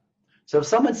God. So if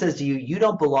someone says to you, you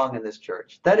don't belong in this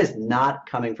church, that is not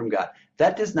coming from God.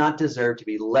 That does not deserve to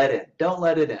be let in. Don't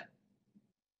let it in.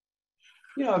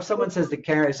 You know, if someone says to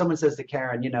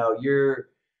Karen, you know,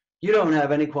 you don't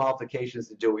have any qualifications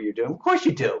to do what you're doing. Of course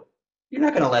you do. You're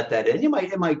not going to let that in.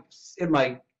 It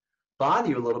might bother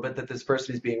you a little bit that this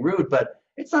person is being rude, but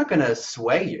it's not going to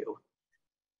sway you.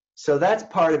 So that's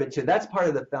part of it too. That's part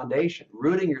of the foundation,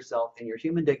 rooting yourself in your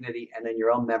human dignity and in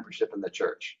your own membership in the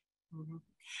church. Mm-hmm.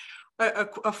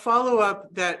 A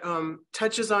follow-up that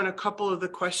touches on a couple of the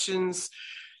questions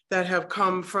that have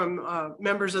come from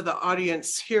members of the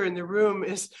audience here in the room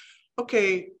is,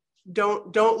 okay,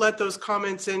 don't let those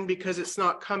comments in because it's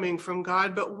not coming from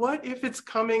God. But what if it's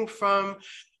coming from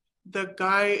the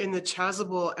guy in the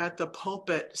chasuble at the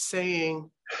pulpit saying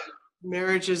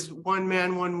marriage is one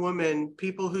man, one woman.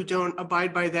 People who don't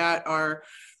abide by that are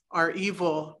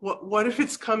evil. What if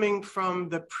it's coming from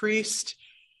the priest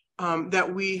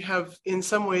that we have in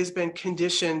some ways been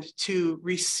conditioned to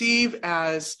receive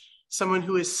as someone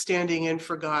who is standing in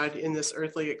for God in this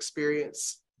earthly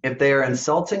experience? If they are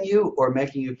insulting you or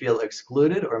making you feel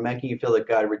excluded or making you feel that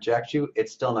God rejects you,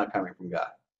 it's still not coming from God.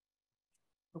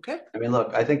 Okay. I mean,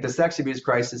 look, I think the sex abuse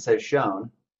crisis has shown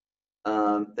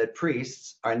that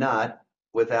priests are not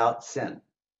without sin,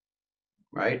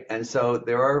 right? And so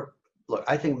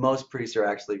I think most priests are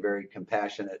actually very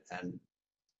compassionate and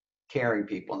caring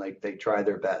people, and they try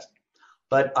their best.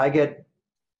 But I get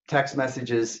text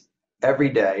messages every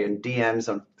day and DMs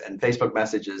and Facebook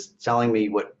messages telling me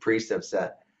what priests have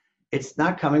said. It's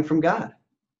not coming from God.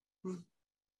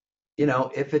 You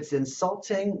know, if it's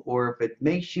insulting or if it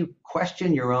makes you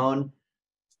question your own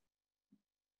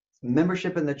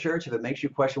membership in the church, if it makes you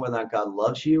question whether or not God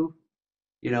loves you,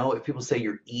 you know, if people say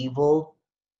you're evil,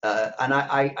 and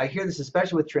I hear this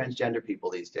especially with transgender people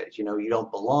these days, you know, you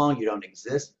don't belong, you don't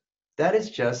exist. That is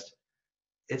just,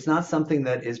 it's not something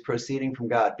that is proceeding from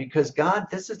God, because God,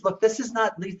 this is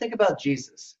not, you think about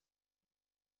Jesus.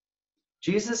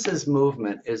 Jesus's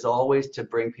movement is always to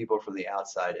bring people from the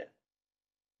outside in,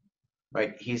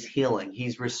 right? He's healing,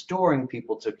 he's restoring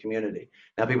people to community.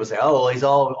 Now people say, oh, well, he's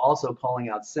also calling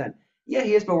out sin. Yeah,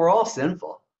 he is, but we're all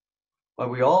sinful.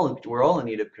 But we're all in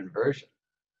need of conversion.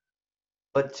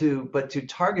 But to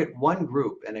target one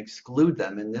group and exclude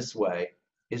them in this way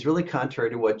is really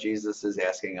contrary to what Jesus is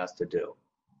asking us to do.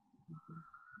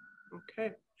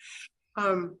 Okay.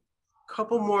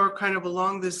 Couple more kind of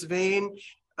along this vein.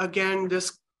 Again,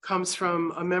 this comes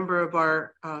from a member of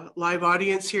our live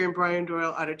audience here in Brian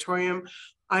Doyle Auditorium.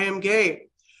 I am gay.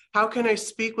 How can I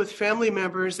speak with family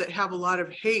members that have a lot of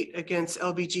hate against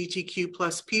LGBTQ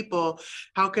plus people?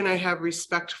 How can I have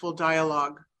respectful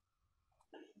dialogue?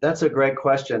 That's a great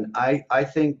question. I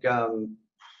think,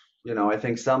 you know, I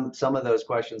think some of those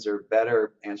questions are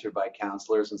better answered by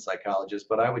counselors and psychologists,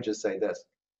 but I would just say this.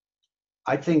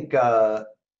 I think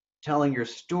telling your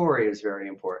story is very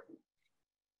important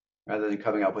rather than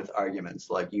coming up with arguments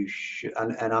like you should.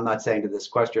 And I'm not saying to this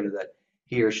questioner that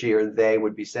he or she or they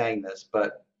would be saying this,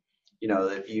 but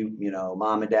if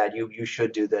mom and dad, you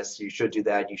should do this, you should do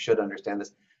that, you should understand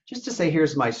this. Just to say,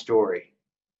 here's my story.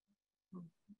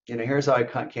 Here's how I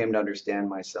came to understand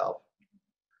myself.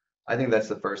 I think that's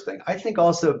the first thing. I think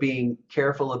also being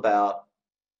careful about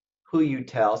who you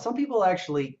tell. Some people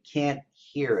actually can't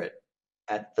hear it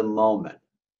at the moment.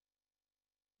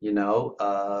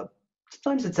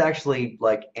 Sometimes it's actually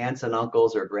like aunts and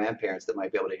uncles or grandparents that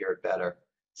might be able to hear it better.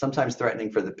 Sometimes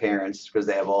threatening for the parents because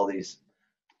they have all these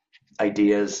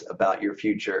ideas about your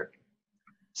future.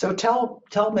 So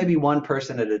tell maybe one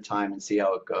person at a time and see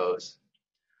how it goes.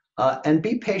 And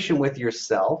be patient with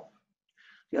yourself.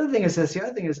 The other thing is this. The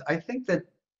other thing is, I think that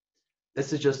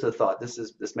this is just a thought.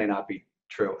 This may not be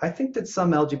true. I think that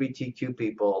some LGBTQ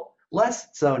people, less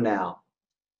so now,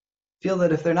 feel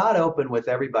that if they're not open with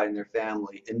everybody in their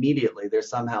family immediately, they're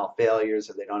somehow failures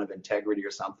or they don't have integrity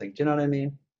or something. Do you know what I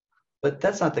mean? But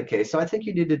that's not the case. So I think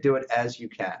you need to do it as you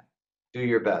can. Do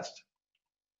your best.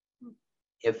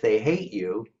 If they hate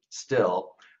you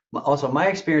still, also my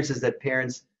experience is that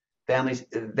families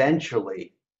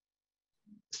eventually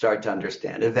start to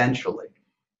understand, eventually.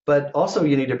 But also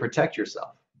you need to protect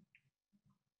yourself.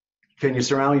 Can you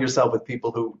surround yourself with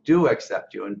people who do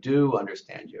accept you and do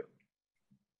understand you?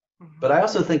 But I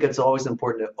also think it's always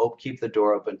important to keep the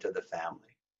door open to the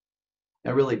family. I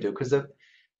really do, because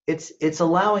it's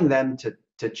allowing them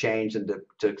to change and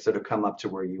to sort of come up to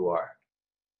where you are.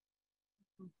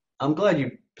 I'm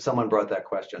glad someone brought that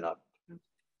question up.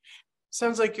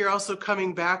 Sounds like you're also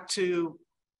coming back to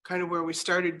kind of where we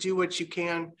started, do what you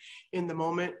can in the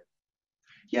moment.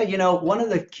 Yeah, one of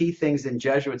the key things in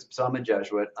Jesuits, so I'm a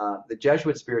Jesuit, the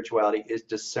Jesuit spirituality is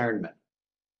discernment.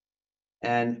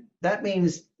 And that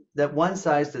means that one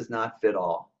size does not fit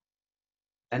all.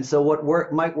 And so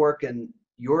what might work in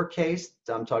your case,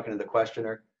 I'm talking to the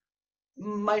questioner,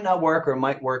 might not work or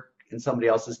might work in somebody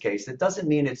else's case. It doesn't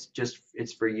mean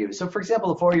it's for you. So for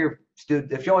example, if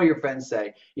all your friends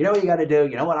say, you know what you got to do,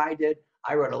 you know what I did?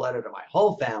 I wrote a letter to my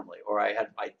whole family, or I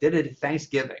did it at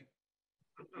Thanksgiving,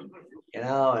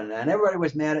 and everybody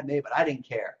was mad at me, but I didn't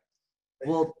care.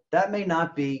 Well, that may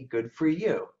not be good for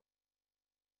you.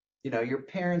 Your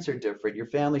parents are different, your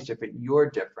family's different, you're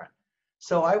different.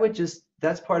 So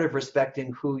that's part of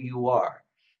respecting who you are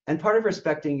and part of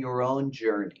respecting your own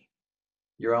journey,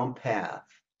 your own path.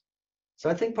 So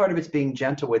I think part of it's being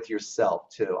gentle with yourself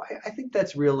too. I think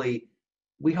that's really,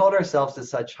 we hold ourselves to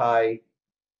such high,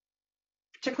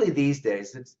 particularly these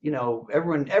days. It's,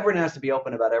 everyone has to be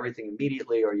open about everything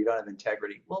immediately, or you don't have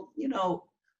integrity. Well,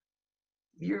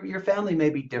 your family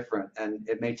may be different and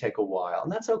it may take a while,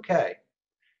 and that's okay.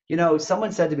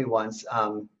 Someone said to me once,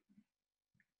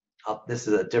 this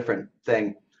is a different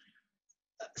thing.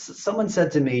 Someone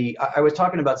said to me, I was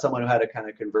talking about someone who had a kind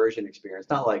of conversion experience,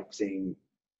 not like seeing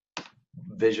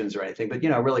visions or anything, but,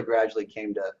 really gradually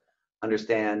came to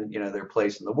understand, their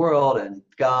place in the world and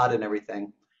God and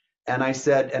everything. And I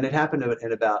said, and it happened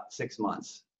in about 6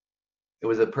 months. It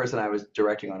was a person I was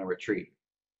directing on a retreat.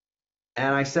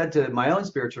 And I said to my own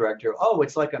spiritual director, oh,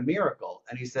 it's like a miracle.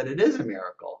 And he said, it is a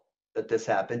miracle that this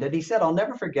happened. And he said, I'll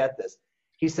never forget this.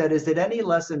 He said, is it any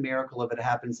less a miracle if it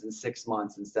happens in 6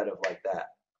 months instead of like that?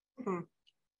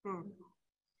 Mm-hmm.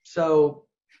 So,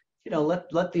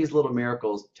 let these little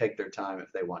miracles take their time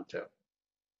if they want to.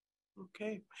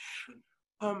 Okay.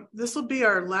 This will be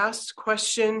our last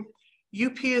question.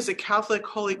 UP is a Catholic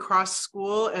Holy Cross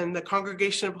school, and the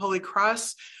Congregation of Holy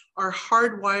Cross are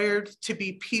hardwired to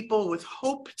be people with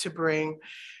hope to bring.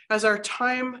 As our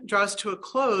time draws to a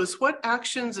close, what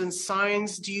actions and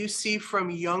signs do you see from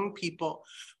young people,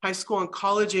 high school and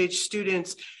college age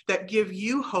students, that give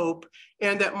you hope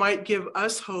and that might give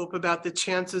us hope about the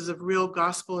chances of real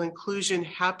gospel inclusion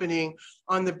happening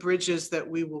on the bridges that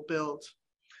we will build?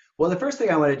 Well, the first thing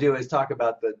I want to do is talk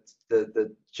about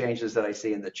the changes that I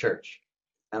see in the church.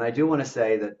 And I do want to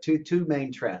say that two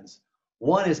main trends.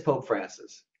 One is Pope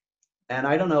Francis. And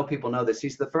I don't know if people know this.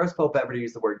 He's the first Pope ever to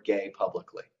use the word gay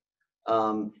publicly.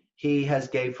 He has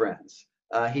gay friends.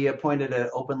 He appointed an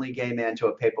openly gay man to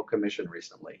a papal commission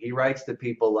recently. He writes to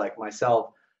people like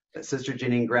myself, Sister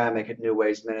Janine Gramick at New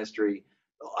Ways Ministry.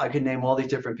 I could name all these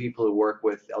different people who work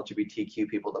with LGBTQ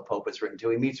people the Pope has written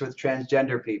to. He meets with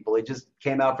transgender people. He just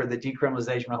came out for the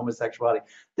decriminalization of homosexuality.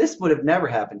 This would have never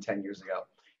happened 10 years ago.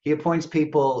 He appoints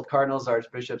people, cardinals,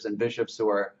 archbishops, and bishops who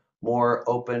are more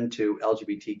open to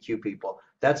LGBTQ people.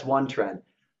 That's one trend.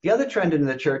 The other trend in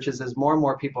the church is as more and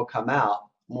more people come out,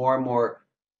 more and more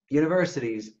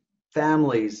universities,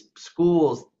 families,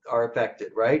 schools are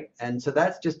affected, right? And so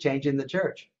that's just changing the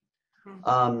church.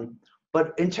 Mhm.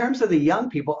 But in terms of the young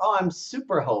people, oh, I'm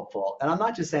super hopeful. And I'm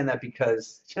not just saying that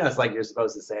because, it's like you're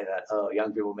supposed to say that. Oh,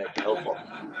 young people make me hopeful.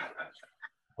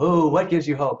 Oh, what gives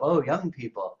you hope? Oh, young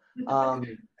people.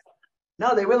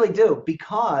 No, they really do,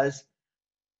 because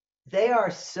they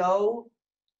are so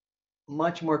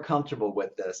much more comfortable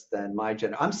with this than my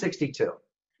generation. I'm 62.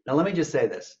 Now, let me just say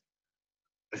this.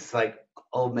 It's like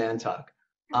old man talk.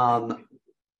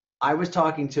 I was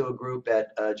talking to a group at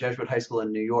Jesuit High School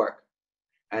in New York,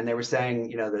 and they were saying,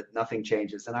 that nothing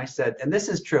changes. And I said, and this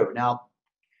is true. Now,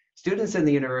 students in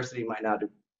the university might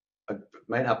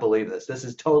not believe this. This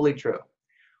is totally true.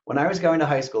 When I was going to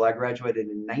high school, I graduated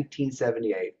in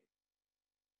 1978,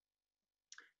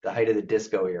 the height of the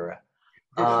disco era.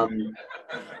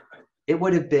 It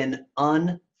would have been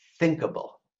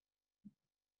unthinkable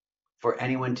for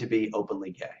anyone to be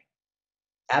openly gay.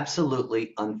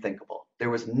 Absolutely unthinkable.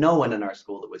 There was no one in our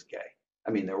school that was gay.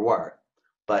 I mean, there were,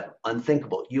 but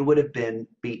unthinkable. You would have been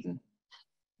beaten,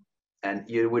 and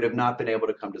you would have not been able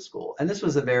to come to school. And this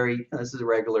is a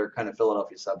regular kind of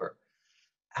Philadelphia suburb.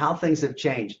 How things have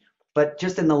changed, but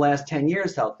just in the last 10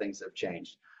 years, how things have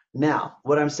changed. Now,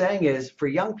 what I'm saying is, for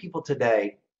young people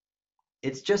today,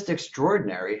 it's just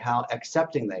extraordinary how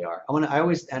accepting they are. I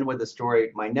always end with a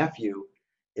story. My nephew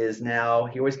is now,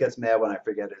 he always gets mad when I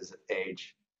forget his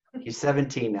age. He's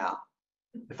 17 now.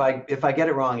 If I get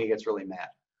it wrong, he gets really mad.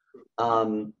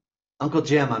 Uncle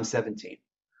Jim, I'm 17.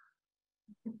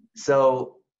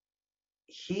 So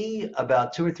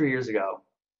about 2 or 3 years ago,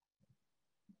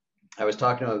 I was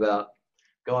talking to him about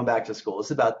going back to school. This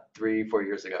is about 3, 4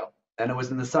 years ago. And it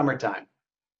was in the summertime.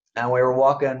 And we were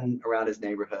walking around his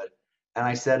neighborhood. And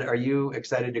I said, "Are you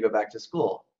excited to go back to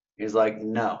school?" He's like,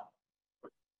 "No."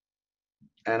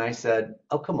 And I said,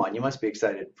 "Oh, come on, you must be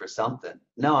excited for something."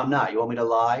 "No, I'm not. You want me to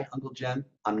lie, Uncle Jim?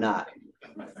 I'm not."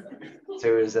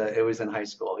 So it was in high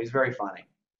school. He's very funny.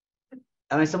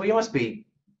 And I said, "Well, it must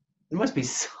be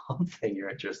something you're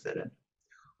interested in."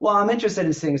 "Well, I'm interested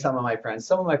in seeing some of my friends.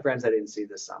 Some of my friends I didn't see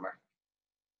this summer."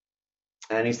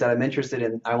 And he said, "I'm interested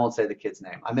in," I won't say the kid's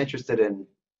name, "I'm interested in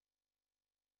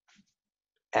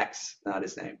X," not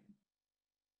his name.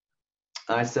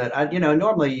 I said,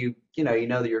 normally you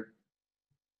know that your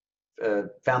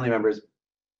family members,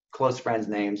 close friends'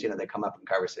 names, they come up in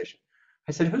conversation.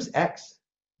 I said, "Who's X?"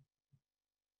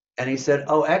 And he said,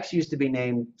 "Oh, X used to be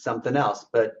named something else,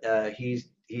 but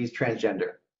he's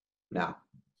transgender now."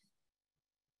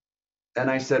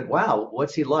 And I said, "Wow,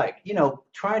 what's he like?"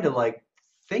 Trying to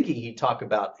thinking he'd talk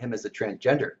about him as a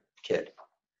transgender kid.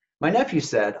 My nephew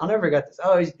said, I'll never forget this.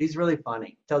 "Oh, he's really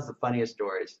funny. Tells the funniest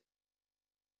stories."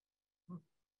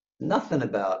 Nothing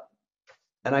about.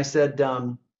 And I said,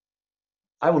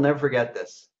 "I will never forget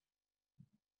this.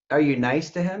 Are you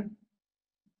nice to him?"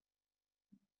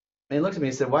 And he looked at me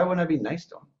and said, "Why wouldn't I be nice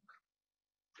to him?"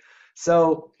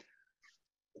 So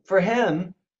for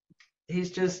him,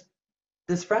 he's just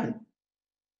this friend.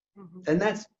 Mhm. And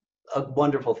that's a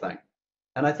wonderful thing.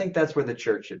 And I think that's where the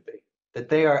church should be, that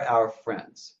they are our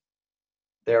friends.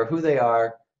 They are who they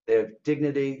are. They have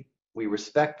dignity. We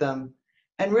respect them.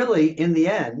 And really, in the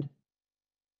end,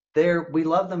 we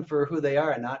love them for who they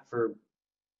are and not for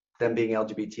them being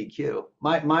LGBTQ.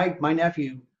 My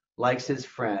nephew likes his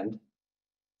friend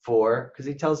because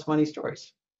he tells funny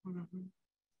stories. Mhm.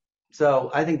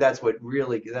 So I think that's what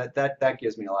really that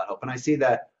gives me a lot of hope. And I see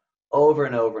that over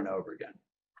and over and over again.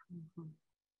 Mhm.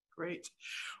 Great.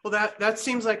 Well, that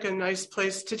seems like a nice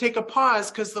place to take a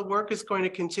pause, because the work is going to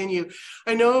continue.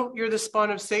 I know you're the spawn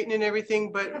of Satan and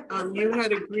everything, but you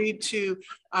had agreed to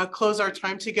close our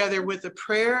time together with a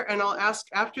prayer. And I'll ask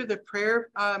after the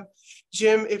prayer,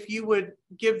 Jim, if you would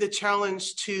give the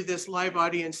challenge to this live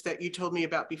audience that you told me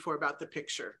about before, about the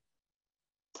picture.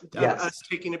 Yes. Of us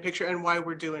taking a picture and why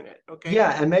we're doing it. Okay.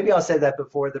 Yeah, and maybe I'll say that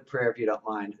before the prayer if you don't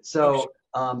mind. So,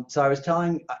 so I was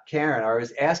telling Karen, or I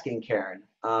was asking Karen,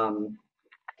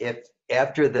 if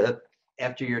after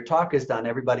your talk is done,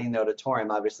 everybody in the auditorium,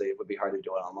 obviously it would be hard to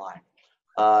do it online,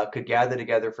 could gather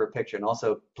together for a picture. And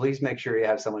also, please make sure you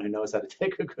have someone who knows how to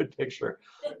take a good picture,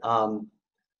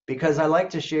 because I like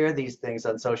to share these things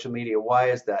on social media. Why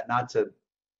is that? Not to,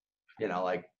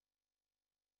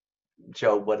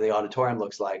 show what the auditorium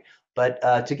looks like, but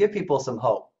to give people some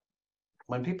hope.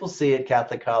 When people see at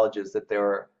Catholic colleges that there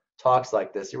are talks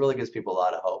like this, it really gives people a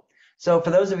lot of hope. So for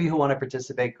those of you who want to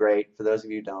participate, great. For those of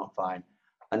you who don't, fine.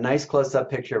 A nice close-up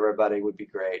picture of everybody would be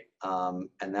great, and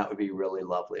that would be really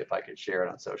lovely if I could share it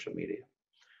on social media.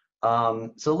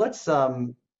 So let's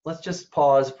just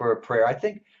pause for a prayer. I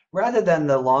think rather than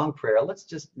the long prayer, let's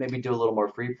just maybe do a little more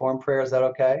free-form prayer. Is that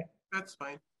okay? That's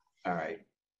fine. All right.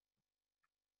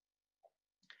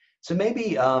 So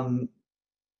maybe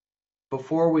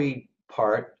before we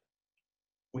part,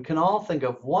 we can all think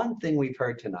of one thing we've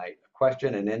heard tonight, a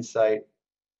question, an insight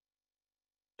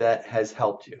that has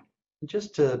helped you.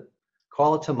 Just to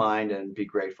call it to mind and be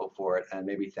grateful for it and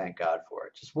maybe thank God for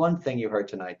it. Just one thing you heard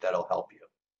tonight that'll help you.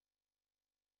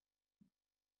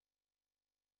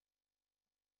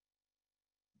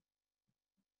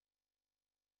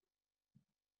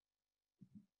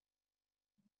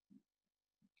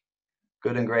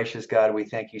 Good and gracious God, we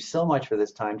thank you so much for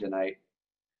this time tonight.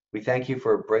 We thank you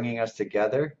for bringing us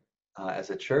together as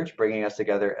a church, bringing us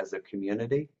together as a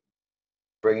community,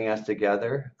 bringing us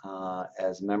together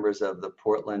as members of the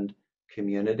Portland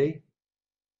community.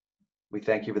 We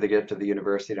thank you for the gift of the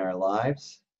university in our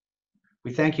lives.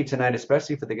 We thank you tonight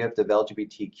especially for the gift of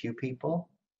LGBTQ people,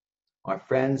 our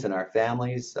friends and our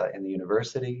families in the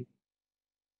university.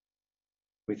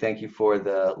 We thank you for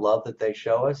the love that they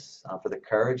show us, for the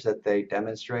courage that they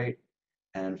demonstrate,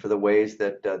 and for the ways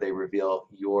that they reveal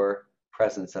your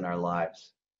presence in our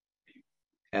lives.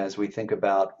 As we think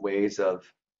about ways of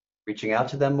reaching out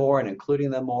to them more and including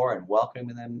them more and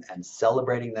welcoming them and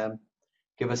celebrating them,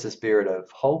 give us a spirit of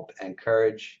hope and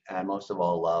courage and most of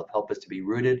all love. Help us to be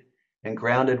rooted and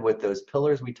grounded with those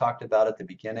pillars we talked about at the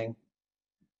beginning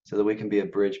so that we can be a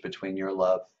bridge between your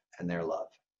love and their love.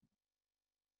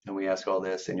 And we ask all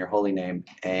this in your holy name.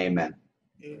 Amen.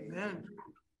 Amen.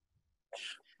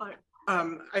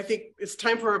 I think it's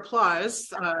time for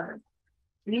applause.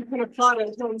 You can applaud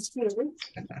at home too.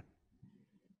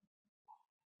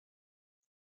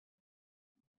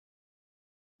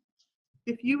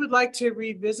 If you would like to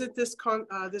revisit this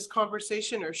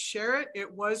conversation or share it,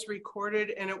 it was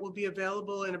recorded and it will be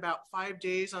available in about 5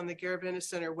 days on the Garabandis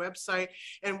Center website,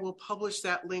 and we'll publish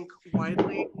that link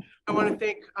widely. I want to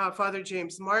thank Father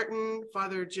James Martin,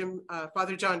 Father John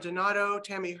Donato,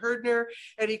 Tammy Herdner,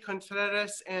 Eddie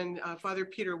Contreras, and Father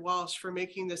Peter Walsh for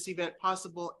making this event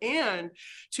possible, and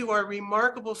to our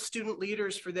remarkable student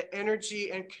leaders for the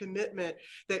energy and commitment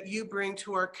that you bring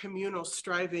to our communal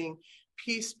striving.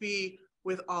 Peace be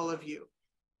with all of you.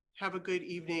 Have a good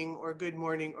evening or good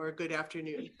morning or a good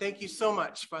afternoon. Thank you so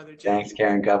much, Father James. Thanks,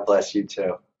 Karen. God bless you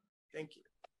too. Thank you.